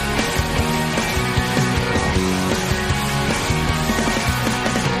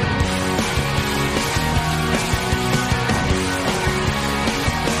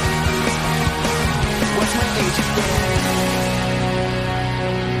 What's my age again?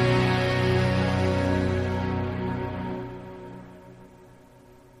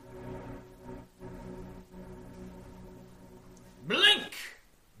 Blink!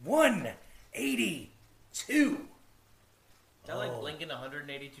 182. Is that like blinking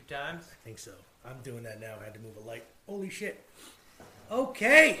 182 times? I think so. I'm doing that now. I had to move a light. Holy shit.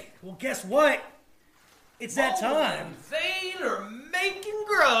 Okay. Well, guess what? It's that time. Zane are making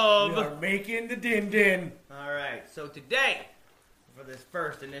grub. We are making the din-din. All right. So today, for this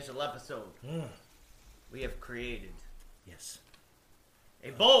first initial episode, we have created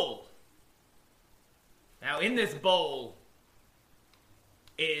a bowl. Now, in this bowl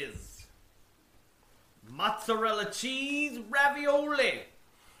is mozzarella cheese ravioli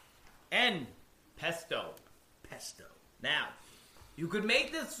and pesto. Now, you could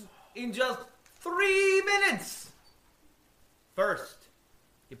make this in just 3 minutes. First,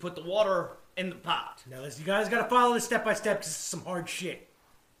 you put the water in the pot. Now, you guys got to follow this step by step because this is some hard shit.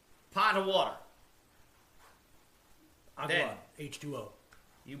 Pot of water. Agua, Then, H2O.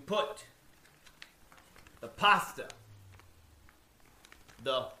 you put the pasta,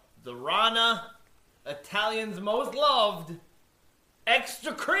 the rana Italians' most loved,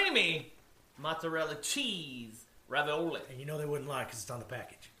 extra creamy mozzarella cheese ravioli. And you know they wouldn't lie because it's on the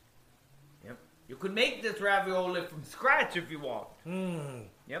package. Yep. You could make this ravioli from scratch if you want.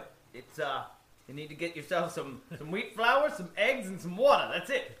 Yep. It's you need to get yourself some wheat flour, some eggs, and some water. That's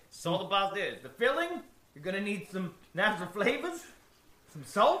it. That's all the pasta is. The filling, you're gonna need some natural flavors, some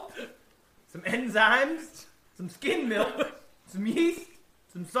salt, some enzymes, some skim milk, some yeast,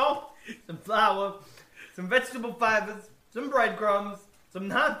 some salt, some flour, some vegetable fibers, some breadcrumbs, some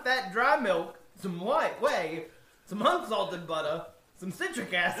non-fat dry milk, some white whey, some unsalted butter, some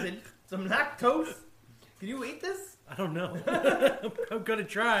citric acid, some lactose. Can you eat this? I don't know. I'm gonna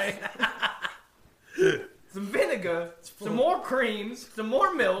try. Some vinegar, some more cream, some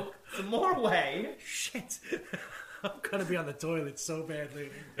more milk, some more whey. Shit. I'm gonna be on the toilet so badly.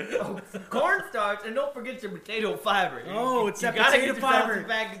 Some cornstarch, and don't forget your potato fiber. Oh, it's that gotta potato get yourself fiber. some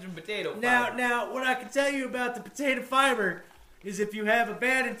package of potato Now, fiber. what I can tell you about the potato fiber is if you have a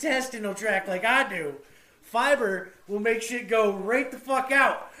bad intestinal tract like I do, fiber will make shit go right the fuck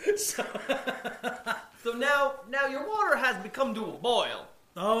out. So now your water has become to a boil.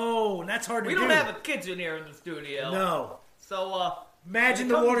 Oh, and that's hard to We do. don't have a kitchen here in the studio. No. So, Imagine when it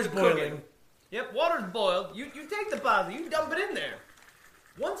the comes water's to cooking- boiling. Yep, water's boiled. You take the pasta, you dump it in there.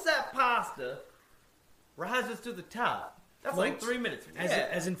 Once that pasta rises to the top, that's like Floats? 3 minutes.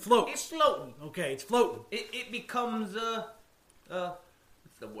 As in floats. It's floating. Okay, it's floating. It becomes,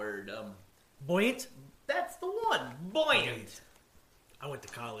 what's the word? Buoyant? That's the one. Buoyant. I went to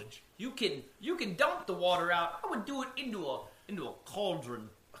college. You can dump the water out. I would do it into a cauldron.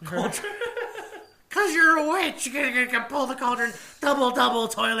 Cause you're a witch. You can pull the cauldron. Double,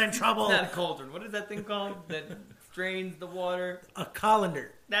 toilet trouble. It's not a cauldron. What is that thing called that strains the water? A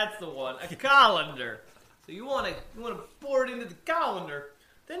colander. That's the one. A colander. So you want to pour it into the colander.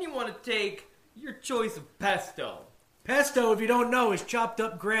 Then you want to take your choice of pesto. Pesto, if you don't know, is chopped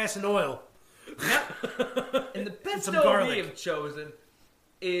up grass and oil. Yep. And the some pesto garlic. we have chosen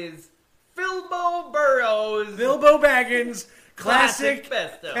is Filbo Burrows. Bilbo Baggins classic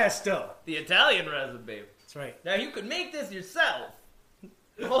pesto. The Italian recipe. That's right. Now you can make this yourself.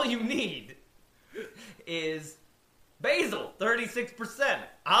 All you need is basil, 36%,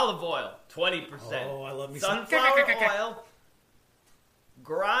 olive oil, 20%. Oh, I love me some sunflower oil,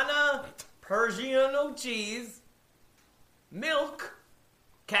 Grana Parmigiano cheese, milk,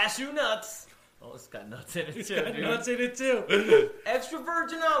 cashew nuts. Oh, it's got nuts in it too. Got dude. nuts in it too. Extra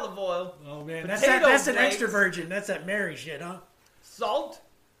virgin olive oil. Oh man, potato that's an flakes, extra virgin. That's that Mary shit, huh? Salt,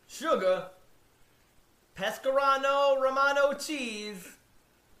 sugar, Pescarano Romano cheese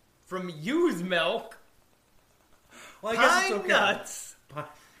from ewe's milk, Well, I guess pine it's okay. nuts,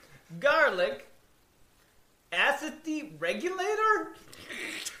 garlic, acetate regulator.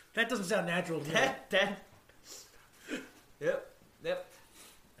 That doesn't sound natural to me. Yep.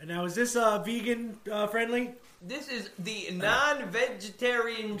 And now, is this vegan friendly? This is the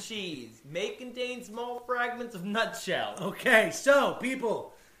non-vegetarian cheese. May contain small fragments of nutshell. Okay, so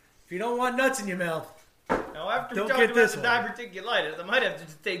people, if you don't want nuts in your mouth, Now, after Don't talking get about this the one. diverticulitis, I might have to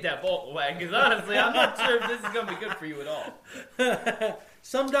just take that bolt away, because honestly, I'm not sure if this is going to be good for you at all.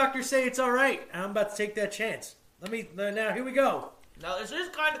 some doctors say it's all right. I'm about to take that chance. Now here we go. Now, this is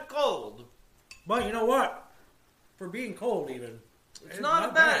kind of cold. But you know what? For being cold, even It's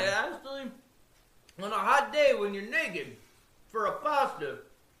not bad. Actually, on a hot day when you're naked for a pasta,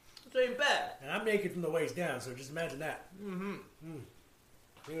 it ain't bad. And I'm naked from the waist down, so just imagine that. Mm-hmm.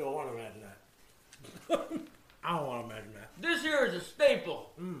 You don't want to imagine that. I don't want to imagine that. This here is a staple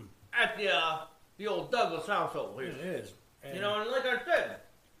at the old Douglas household here. It is. And You know, and like I said,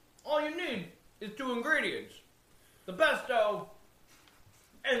 all you need is 2 ingredients: the pesto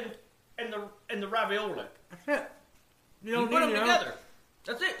and the ravioli. That's it. You don't put them need it, together.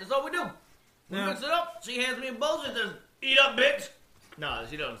 That's it. That's all we do. We Yeah. mix it up. She hands me a bowl. She says, "Eat up, bitch." No,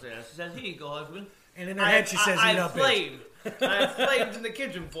 she don't say that. She says, "Here you go, husband." And in her head, she says, "Eat up, bitch." I have slaved in the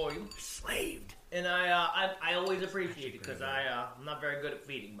kitchen for you. Slaved. And I always appreciate it because I'm not very good at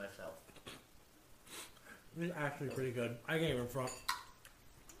feeding myself. It's actually pretty good. I can't even front.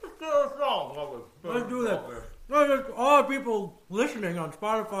 Let's do a song. Let's do that. Well, all the people listening on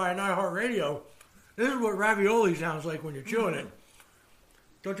Spotify and iHeartRadio, this is what ravioli sounds like when you're chewing it.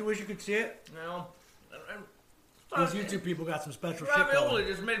 Don't you wish you could see it? No. Those YouTube people got some special shit Ravioli going.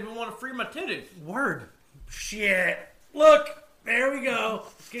 just made me want to free my titties. Word. Shit. Look, there we go.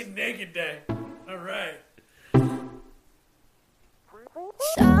 It's getting naked day. All right.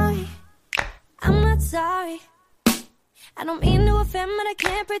 Sorry, I'm not sorry. I don't mean to offend, but I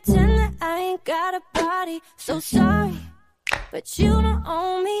can't pretend that I ain't got a body. So sorry, but you don't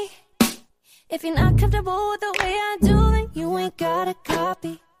own me. If you're not comfortable with the way I do, then you ain't got a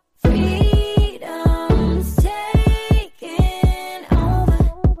copy. Freedom's taking over.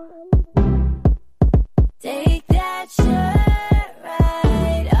 Take that shirt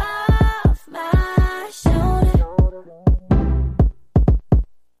right off my shoulder.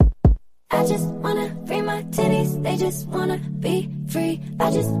 I just wanna free my titties, they just wanna be free.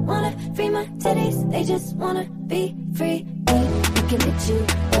 I just wanna free my titties, they just wanna be free. Looking at you,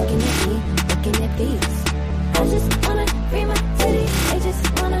 looking at me, looking at these. I just wanna free my titties, they just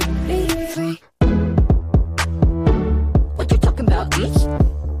wanna be free. What you talking about, bitch?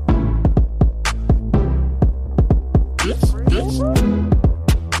 Bitch, bitch.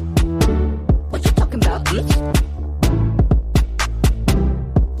 What you talking about, bitch?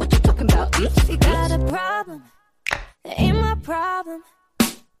 What you talking about, bitch? You got a problem, that ain't my problem.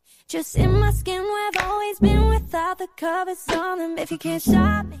 Just in my skin where I've always been without the covers on them. If you can't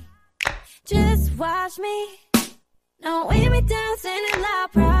stop me, just watch me. Now weigh me down, standing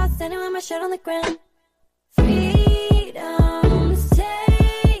loud, proud, standing with my shirt on the ground. Freedom's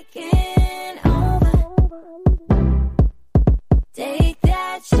taking over. Take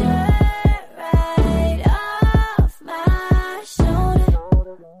that shirt right off my shoulder.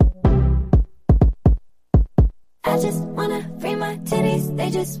 I just wanna free my titties, they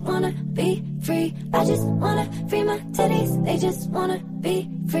just wanna be free. I just wanna free my titties, they just wanna be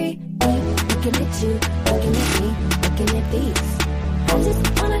free. Looking at you, looking at me, looking at these. I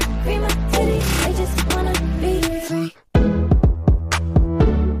just wanna free my titties, they just wanna be free.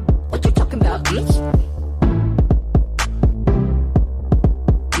 What you talking about, bitch?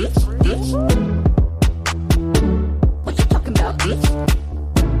 Bitch, bitch. What you talking about, bitch?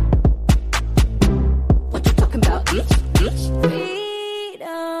 What you talking about, bitch? Bitch.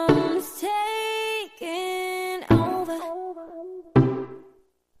 Freedom's taking over.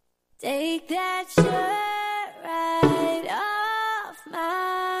 Take that shirt right off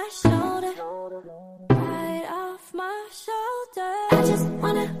my shoulder. Right off my shoulder. I just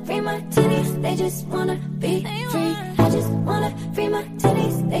wanna free my titties, they just wanna be free. I just wanna free my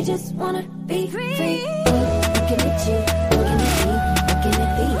titties, they just wanna be free. Looking at you, looking at me, looking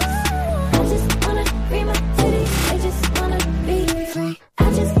at these. I just wanna free my titties, they just wanna be free. I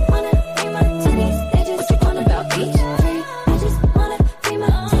just wanna free my titties, they just wanna be free. I just wanna free my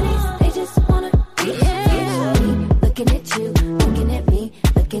titties, they just wanna be free. Looking at you, looking at me,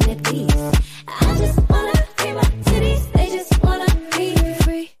 looking at these. I just wanna free my titties, they just wanna be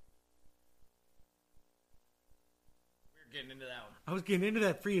free. We're getting into that one. I was getting into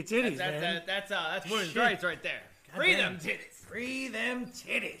that free your titties, man. That's women's Shit. rights right there. Free them Goddamn. titties. Free them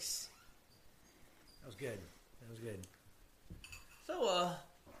titties. That was good. That was good. So,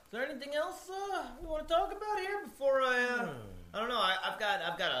 is there anything else we want to talk about here before I don't know. I've got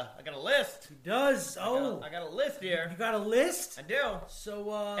a list. He does. I got a list here. You got a list? I do.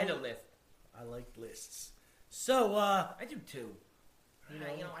 So, I do a list. I like lists. So, I do too. You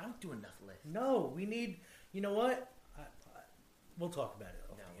know, I don't do enough lists. No, we need. You know what? We'll talk about it.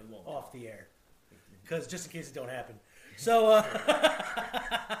 We won't. Off the air, because just in case it don't happen. So,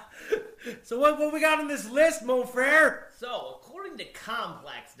 so what we got on this list, mon frere? So, according to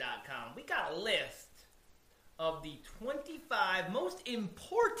Complex.com, we got a list of the 25 most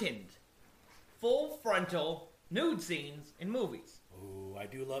important full frontal nude scenes in movies. Ooh, I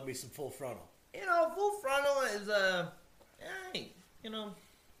do love me some full frontal. You know, full frontal is hey, you know,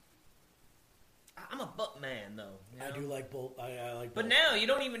 I'm a butt man though. You know? I do like both. I like. But both. now you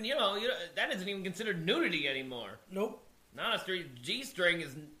don't even, that isn't even considered nudity anymore. Nope. Not a G-string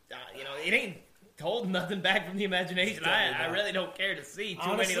is, it ain't holding nothing back from the imagination. I really don't care to see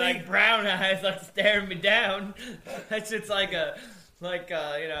too many like brown eyes like staring me down. That's just like it's like,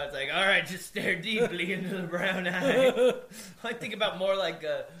 all right, just stare deeply into the brown eye. I think about more like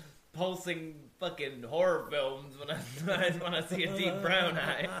pulsing fucking horror films when I see a deep brown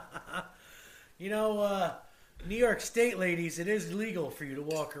eye. New York State ladies, it is legal for you to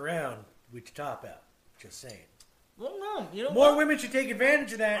walk around with your top out. Just saying. Well, no, more women should take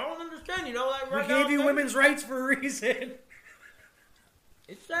advantage of that. I don't understand. That we right gave now, you women's rights for a reason.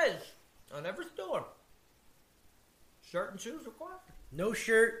 It says on every store, shirt and shoes required. No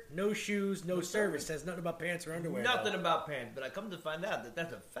shirt, no shoes, no service. Has nothing about pants or underwear. Nothing about pants, but I come to find out that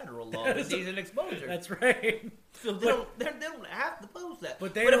that's a federal law of indecent exposure. That's right. So they don't have to post that.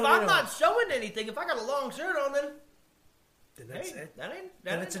 But if I'm not showing anything, if I got a long shirt on, then that's it.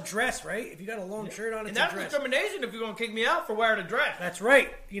 Then it's a dress, right? If you got a long shirt on, it's a dress. And that's discrimination if you're going to kick me out for wearing a dress. That's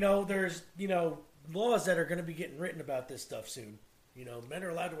right. There's, laws that are going to be getting written about this stuff soon. Men are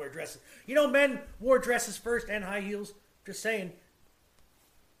allowed to wear dresses. Men wore dresses first and high heels. Just saying.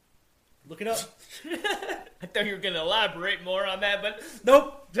 Look it up. I thought you were going to elaborate more on that, but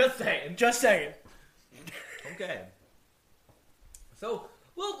Nope. just saying. Just saying. Okay. So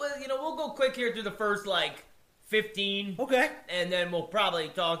we'll go quick here through the first 15. Okay. And then we'll probably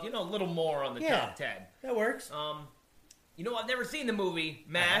talk a little more on the top 10. That works. I've never seen the movie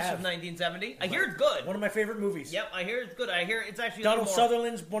MASH have. of 1970. I hear it's good. One of my favorite movies. Yep, I hear it's good. I hear it's actually Donald a little more,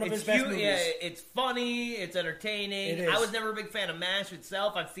 Sutherland's one of his best movies. Yeah, it's funny. It's entertaining. It is. I was never a big fan of MASH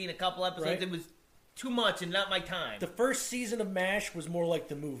itself. I've seen a couple episodes. Right. It was too much and not my time. The first season of MASH was more like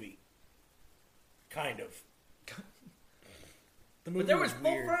the movie. Kind of. The movie But there was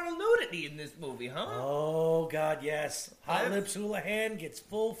full weird. frontal nudity in this movie, huh? Oh, God, yes. Hot Yes. Lips Houlihan gets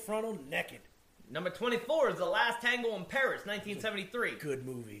full frontal naked. Number 24 is The Last Tango in Paris, 1973. Good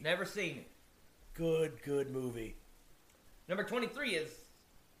movie. Never seen it. Good movie. Number 23 is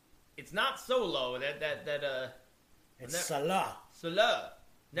It's Not Solo. It's Salah. Salah.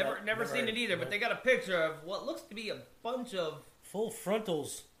 Never never seen heard. it either, but they got a picture of what looks to be a bunch of full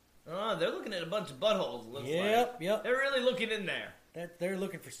frontals. Oh, they're looking at a bunch of buttholes. It looks Yep. They're really looking in there. They're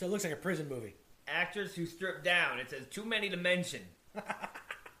looking for still looks like a prison movie. Actors who strip down. It says too many to mention.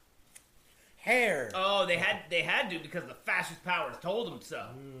 Hair. Oh, they had to because the fascist powers told them so.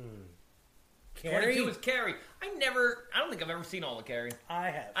 Carrie? 22 is Carrie. I don't think I've ever seen all of Carrie.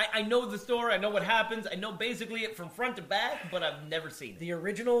 I have. I know the story. I know what happens. I know basically it from front to back, but I've never seen it. The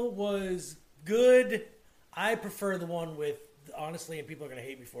original was good. I prefer the one with, honestly, and people are going to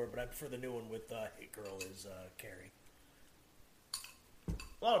hate me for it, but I prefer the new one with Hit Girl is Carrie.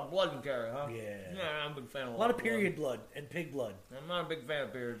 A lot of blood in Carrie, huh? Yeah. Yeah, I'm a big fan of A lot of period blood and pig blood. I'm not a big fan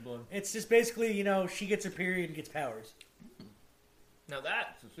of period blood. It's just basically, she gets her period and gets powers. Now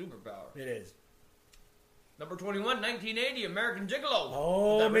that's a superpower. It is. Number 21, 1980, American Gigolo.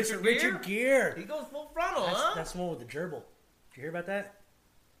 Oh, Is that Mr. Richard Gere. He goes full frontal, huh? That's the one with the gerbil. Did you hear about that?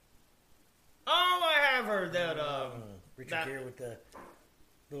 Oh, I have heard that. Richard Gere with the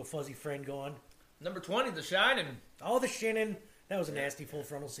little fuzzy friend going. Number 20, The Shining. Oh, The Shining. That was a nasty full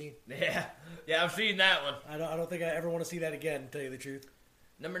frontal scene. Yeah, I've seen that one. I don't think I ever want to see that again, to tell you the truth.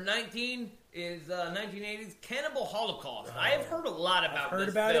 Number 19 is 1980's Cannibal Holocaust. I have heard a lot about this I've heard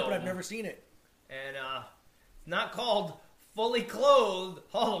about film. it, but I've never seen it. And it's not called Fully Clothed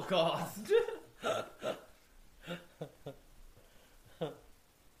Holocaust.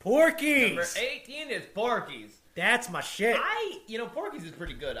 Porky's. Number 18 is Porky's. That's my shit. Porky's is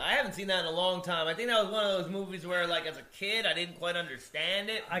pretty good. I haven't seen that in a long time. I think that was one of those movies where, as a kid, I didn't quite understand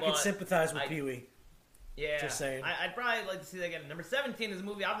it. I could sympathize with Pee-wee. Yeah. Just saying. I'd probably like to see that again. Number 17 is a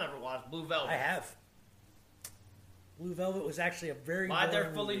movie I've never watched, Blue Velvet. I have. Blue Velvet was actually a very Why they're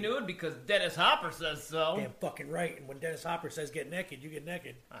boring fully movie. nude? Because Dennis Hopper says so. Damn fucking right. And when Dennis Hopper says get naked, you get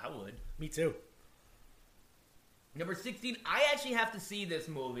naked. I would. Me too. Number 16, I actually have to see this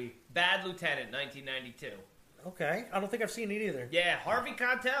movie, Bad Lieutenant, 1992. Okay. I don't think I've seen it either. Yeah, Harvey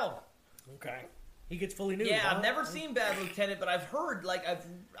Keitel. Okay. He gets fully nude. Yeah, huh? I've never seen Bad Lieutenant, but I've heard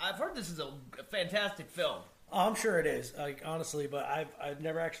I've heard this is a fantastic film. Oh, I'm sure it is, honestly, but I've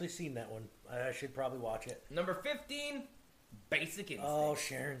never actually seen that one. I should probably watch it. Number 15, Basic Instinct. Oh,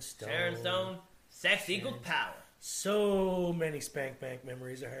 Sharon Stone. Sharon Stone. Sex equals power. So many Spank Bank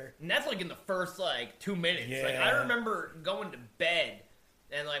memories of her. And that's in the first 2 minutes. Yeah. I remember going to bed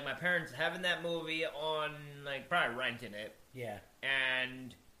and my parents having that movie on probably renting it. Yeah.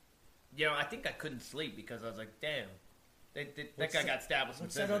 And I think I couldn't sleep because I was like, damn. That guy got stabbed with some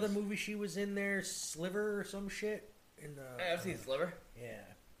What's that scissors. other movie she was in there? Sliver or some shit? Hey, I've seen Sliver. Yeah.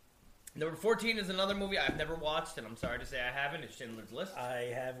 Number 14 is another movie I've never watched, and I'm sorry to say I haven't. It's Schindler's List. I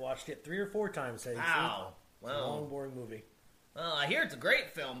have watched it 3 or 4 times. Wow. It's a long, boring movie. Well, I hear it's a great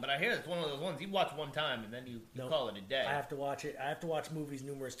film, but I hear it's one of those ones you watch one time and then you call it a day. I have to watch it. I have to watch movies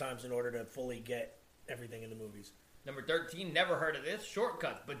numerous times in order to fully get everything in the movies. Number 13, never heard of this.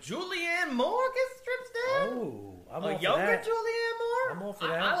 Shortcuts. But Julianne Moore gets stripped down? Oh, I'm a all for younger that. Julianne Moore? I'm all for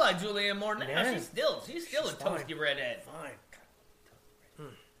that. I like Julianne Moore now. Yeah. She's still a fine. toasty redhead. Fine.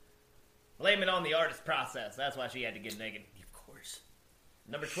 Blame it on the artist process. That's why she had to get naked. Of course.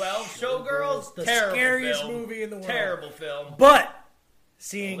 Number 12, Showgirls. The Terrible scariest film. movie in the world. Terrible film. But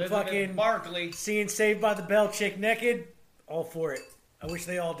seeing Elizabeth fucking Barkley. seeing Saved by the Bell chick naked, all for it. I wish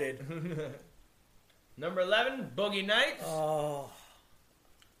they all did. Number 11, Boogie Nights. Oh,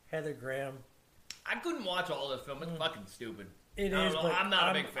 Heather Graham. I couldn't watch all this film. It's fucking stupid. It I is, don't know. but I'm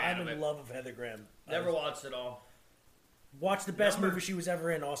not a big fan I'm of in it. love of Heather Graham. Never watched it all. Watched the best Number- movie she was ever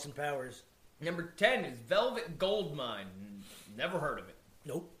in, Austin Powers. Number 10 is Velvet Goldmine. Never heard of it.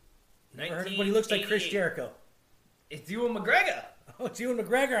 Nope. Never heard of it, but he looks like Chris 1988. Jericho. It's Ewan McGregor. Oh, it's Ewan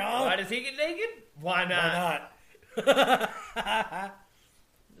McGregor, huh? Why does he get naked? Why not? Why not?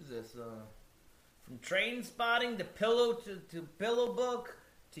 This is this? From Train Spotting to Pillow to Pillow Book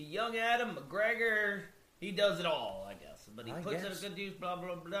to Young Adam McGregor. He does it all, I guess. But he puts it a good use, blah,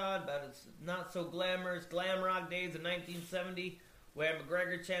 blah, blah, but it's not so glamorous. Glam rock days of 1970, where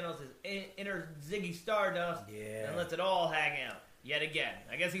McGregor channels his inner Ziggy Stardust and lets it all hang out. Yet again.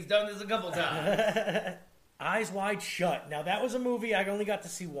 I guess he's done this a couple times. Eyes Wide Shut. Now, that was a movie I only got to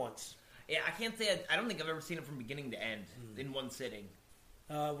see once. Yeah, I can't say... I don't think I've ever seen it from beginning to end in one sitting.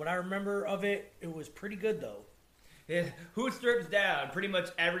 What I remember of it, it was pretty good, though. Yeah, who strips down? Pretty much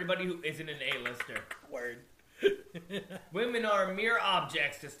everybody who isn't an A-lister. Word. Women are mere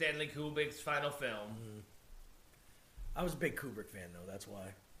objects to Stanley Kubrick's final film. I was a big Kubrick fan, though. That's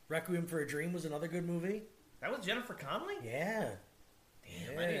why. Requiem for a Dream was another good movie. That was Jennifer Connelly? Yeah.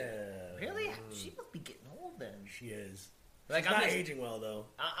 Damn, I didn't... Really? She must be getting old then. She is. Like, She's not aging well, though.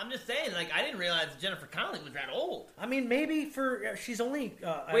 I'm just saying, like, I didn't realize Jennifer Connelly was that old. I mean, maybe for... she's only...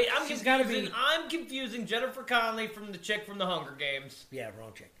 Wait, I'm confusing Jennifer Connelly from the chick from the Hunger Games. Yeah,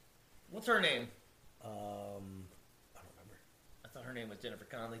 wrong chick. What's her name? I don't remember. I thought her name was Jennifer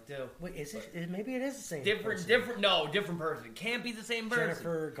Connelly, too. Wait, is it? Maybe it is the same different person. It can't be the same person.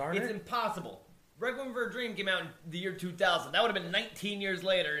 Jennifer Garner? It's impossible. Requiem for a Dream came out in the year 2000. That would have been 19 years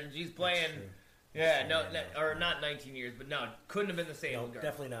later, and she's playing... Yeah, or not 19 years, but no, couldn't have been the same girl.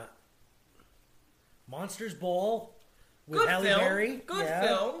 Definitely not. Monsters Ball with Good Halle film. Berry. Good yeah,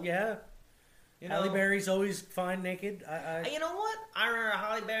 film. Yeah. Halle Berry's always fine naked. You know what? I remember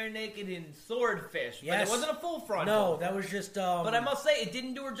Halle Berry naked in Swordfish, but Yes. it wasn't a full frontal. No, that was just... but I must say, it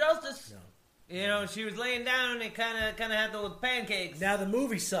didn't do her justice. No. You know, she was laying down and it kind of had those pancakes. Now, the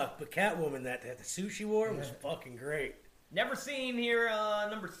movie sucked, but Catwoman, the suit she wore was fucking great. Never seen here,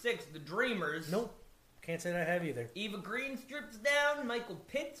 number 6, The Dreamers. Nope. Can't say that I have either. Eva Green strips down, Michael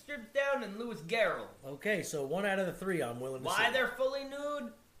Pitt strips down, and Louis Garrel. Okay, so 1 out of the 3 I'm willing to see. Why they're fully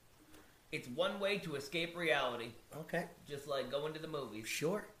nude? It's one way to escape reality. Okay. Just like going to the movies.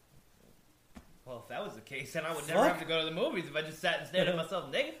 Sure. Well, if that was the case, then I would never have to go to the movies if I just sat and stared at myself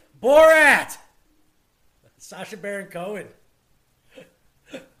naked. Borat! Sacha Baron Cohen.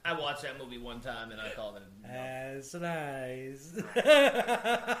 I watched that movie one time and I called it a no. That's nice.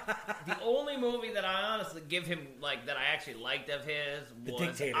 The only movie that I honestly give him, like, that I actually liked of his The was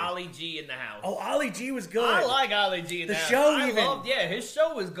Dictator. Ollie G in the House. Oh, Ollie G was good. I like Ollie G in the House. show I even. loved, his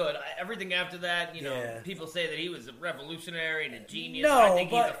show was good. Everything after that, people say that he was a revolutionary and a genius. No, I think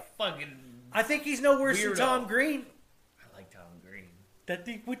he's but a fucking I think he's no worse weirdo. than Tom Green. I like Tom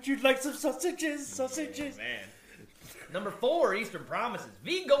Green. Would you like some sausages? Oh, man. Number 4, Eastern Promises.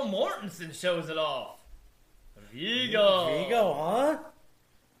 Viggo Mortensen shows it off. Viggo, huh?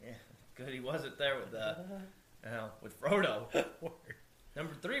 Yeah, good he wasn't there with Frodo.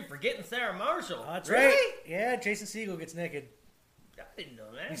 Number 3, Forgetting Sarah Marshall. That's really? right. Yeah, Jason Segel gets naked. I didn't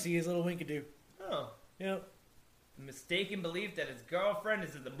know that. You see his little winkadoo. Oh. Yep. Mistaken belief that his girlfriend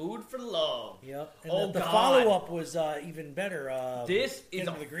is in the mood for love. Yep. And Oh, the God. follow-up was even better. This is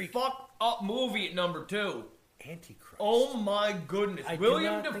a fucked up movie at number 2. Antichrist. Oh my goodness. I do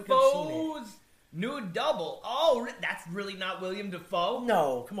William not think I've Dafoe's nude double. Oh, that's really not William Dafoe?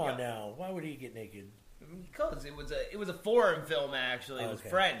 No, come on now. Why would he get naked? Because it was a foreign film, actually. It was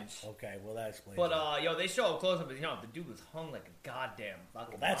French. Okay, well that explains But, it. they show up close up, and, the dude was hung like a goddamn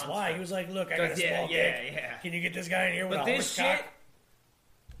fucking That's monster. why. He was like, look, I got a small dick. Yeah. Can you get this guy in here with But a this horse shit, cock?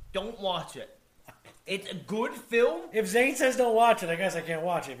 don't watch it. It's a good film. If Zane says don't watch it, I guess I can't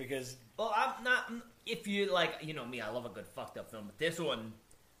watch it because... Well, I'm not... If you, like, you know me, I love a good fucked up film, but this one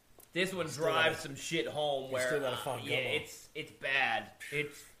drives some shit home where... still gotta fuck gummo. it's bad.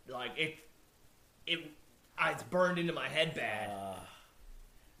 It's, like, it's burned into my head bad.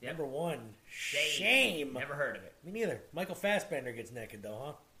 Number 1, Shame. Never heard of it. Me neither. Michael Fassbender gets naked, though,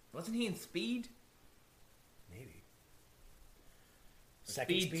 huh? Wasn't he in Speed? Maybe.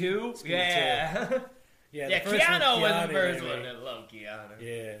 Speed 2? Speed Yeah. 2. Yeah, the first Keanu one, was Keanu, the first baby. one. I love Keanu.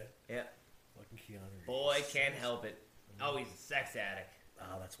 Yeah. Yeah. Fucking Keanu. Boy, can't help it. Oh, he's a sex addict.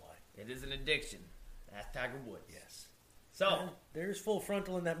 Oh, that's why. It is an addiction. That's Tiger Woods. Yes. So, there's full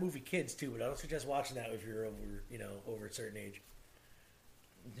frontal in that movie Kids, too, but I don't suggest watching that if you're over a certain age.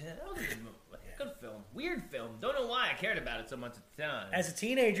 yeah, that was a good movie. Good film. Weird film. Don't know why I cared about it so much at the time. As a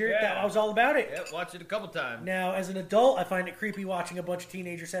teenager, Yeah. I was all about it. Yeah, watched it a couple times. Now, as an adult, I find it creepy watching a bunch of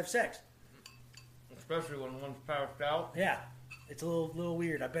teenagers have sex. Especially when one's passed out. Yeah, it's a little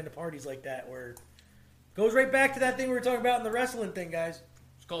weird. I've been to parties like that where goes right back to that thing we were talking about in the wrestling thing, guys.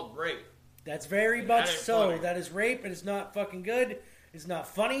 It's called rape. That's very And much that ain't so. funny. That is rape, and it's not fucking good. It's not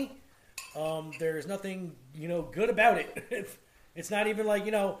funny. There is nothing good about it. It's not even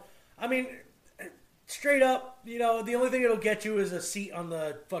like I mean, straight up, you know, the only thing it'll get you is a seat on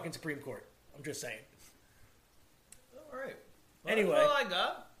the fucking Supreme Court. I'm just saying. All right. Well, Anyway. that's all I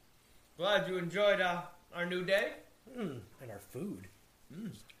got. Glad you enjoyed our new day. And our food. Good.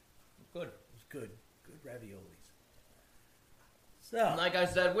 It was good. Good raviolis. So, Like I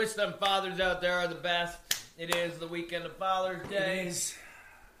said, wish them fathers out there are the best. It is the weekend of Father's Day. it is.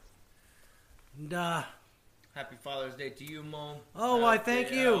 And, Happy Father's Day to you, Mom. oh, why,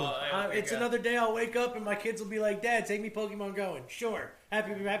 thank you. It's It's another day I'll wake up and my kids will be like, Dad, take me Pokemon Going. Sure.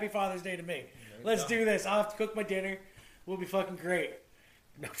 Happy Father's Day to me. Let's do this. I'll have to cook my dinner. We'll be fucking great.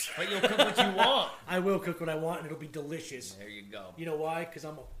 No, But you'll cook what you want. I will cook what I want and it'll be delicious. There you go. You know why? Because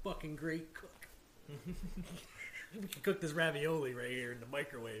I'm a fucking great cook. We can cook this ravioli right here in the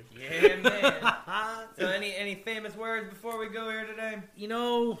microwave. Yeah, man. So any famous words before we go here today? You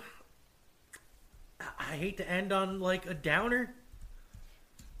know, I hate to end on like a downer,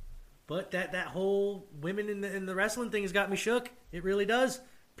 but that whole women in the wrestling thing has got me shook. It really does.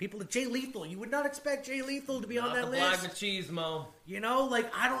 People, Jay Lethal. You would not expect Jay Lethal to be on that the list. black with cheese, Mo. You know,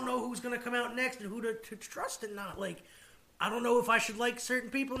 like I don't know who's gonna come out next and who to trust and not. Like, I don't know if I should like certain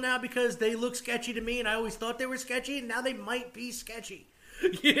people now because they look sketchy to me, and I always thought they were sketchy, and now they might be sketchy.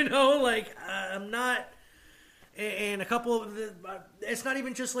 You know, like I'm not. And a couple of it's not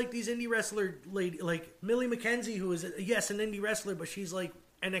even just like these indie wrestler lady, like Millie McKenzie, who is yes an indie wrestler, but she's like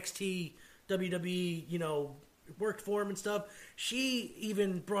NXT, WWE, you know, worked for him and stuff. She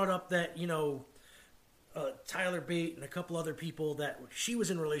even brought up that, you know, Tyler Bate and a couple other people that she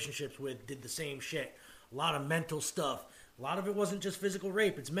was in relationships with did the same shit. A lot of mental stuff. A lot of it wasn't just physical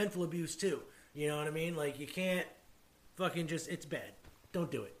rape. It's mental abuse too. You know what I mean? Like you can't fucking just, it's bad.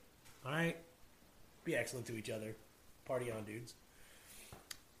 Don't do it. All right? Be excellent to each other. Party on, dudes.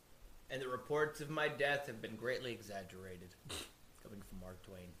 And the reports of my death have been greatly exaggerated. Coming from Mark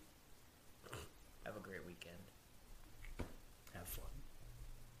Twain. Have a great weekend. Have fun.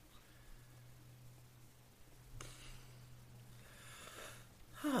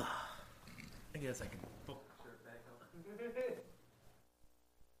 I guess I can